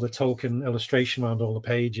got all the Tolkien illustration around all the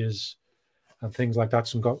pages and things like that.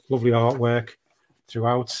 Some got lovely artwork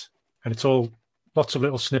throughout. And it's all lots of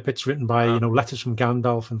little snippets written by, letters from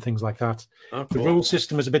Gandalf and things like that. Oh, cool. The rule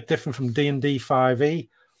system is a bit different from D&D 5e,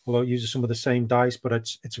 although it uses some of the same dice, but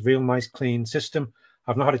it's a real nice, clean system.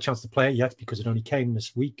 I've not had a chance to play it yet because it only came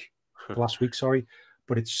last week, sorry.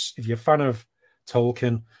 But if you're a fan of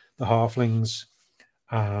Tolkien, the Halflings,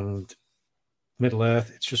 and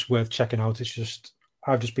Middle-earth, it's just worth checking out.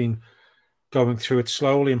 I've just been going through it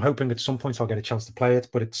slowly. I'm hoping at some point I'll get a chance to play it,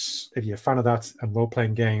 but if you're a fan of that and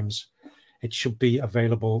role-playing games, it should be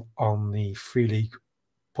available on the Free League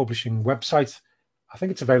Publishing website. I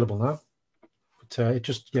think it's available now. It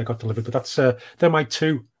just got delivered. But they're my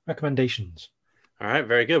 2 recommendations. All right,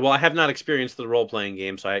 very good. Well, I have not experienced the role-playing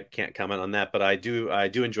game, so I can't comment on that. But I do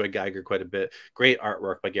enjoy Geiger quite a bit. Great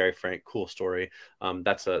artwork by Gary Frank. Cool story.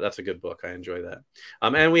 That's a good book. I enjoy that.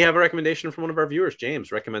 And we have a recommendation from one of our viewers.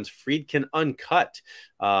 James recommends Friedkin Uncut.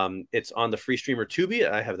 It's on the free streamer Tubi.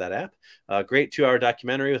 I have that app. Great 2-hour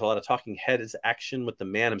documentary with a lot of talking heads action with the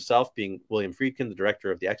man himself, being William Friedkin, the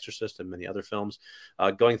director of The Exorcist and many other films,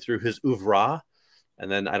 going through his oeuvre. And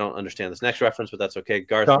then I don't understand this next reference, but that's okay.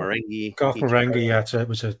 Garth Marenghi. Garth Marenghi, it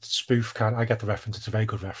was a spoof. I get the reference. It's a very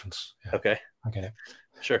good reference. Yeah. Okay. I get it.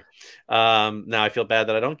 Sure. Now I feel bad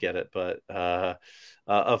that I don't get it, but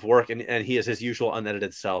of work, and he is his usual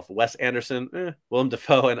unedited self. Wes Anderson, Willem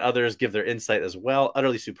Dafoe, and others give their insight as well.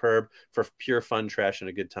 Utterly superb for pure fun, trash, and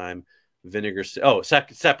a good time.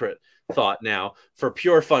 Separate thought now. For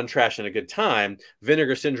pure fun, trash, and a good time,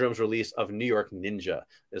 Vinegar Syndrome's release of New York Ninja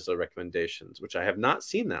is the recommendations, which I have not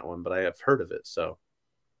seen that one, but I have heard of it. So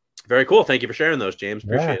very cool. Thank you for sharing those, James.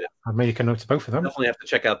 Appreciate it. I made a note to both of them. Definitely have to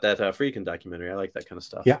check out that Friedkin documentary. I like that kind of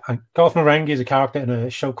stuff. Yeah, and Garth Marenghi is a character in a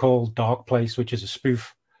show called Dark Place, which is a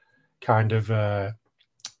spoof kind of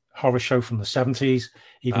horror show from the 70s,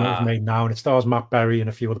 even though it was made now, and it stars Matt Berry and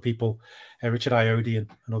a few other people, Richard Ayoade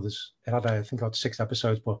and others. It had, I think, about 6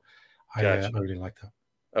 episodes, but I really liked that.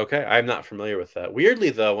 Okay, I'm not familiar with that. Weirdly,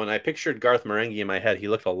 though, when I pictured Garth Marenghi in my head, he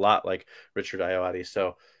looked a lot like Richard Ayoade,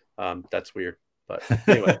 so that's weird. But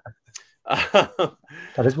anyway,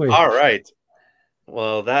 that is weird. All right.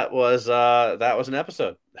 Well, that was an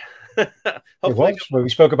episode. It was where we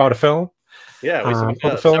spoke about a film. Yeah, we spoke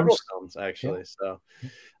about several films actually. Yeah. So,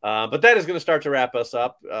 but that is going to start to wrap us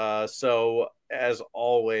up. So, as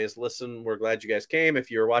always, listen, we're glad you guys came. If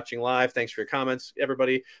you're watching live, thanks for your comments,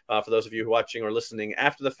 everybody. For those of you who are watching or listening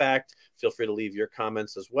after the fact, feel free to leave your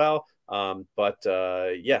comments as well.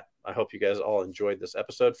 Yeah, I hope you guys all enjoyed this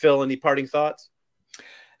episode. Phil, any parting thoughts?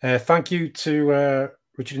 Thank you to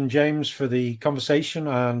Richard and James for the conversation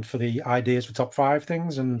and for the ideas for top 5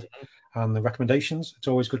 things and the recommendations. It's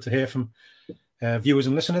always good to hear from viewers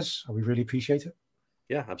and listeners. We really appreciate it.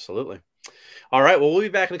 Yeah, absolutely. All right. Well, we'll be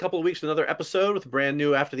back in a couple of weeks with another episode with a brand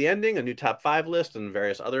new After the Ending, a new top 5 list, and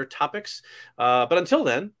various other topics. But until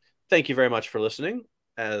then, thank you very much for listening.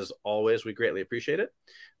 As always, we greatly appreciate it.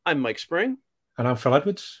 I'm Mike Spring. And I'm Phil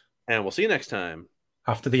Edwards. And we'll see you next time.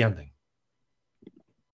 After the Ending.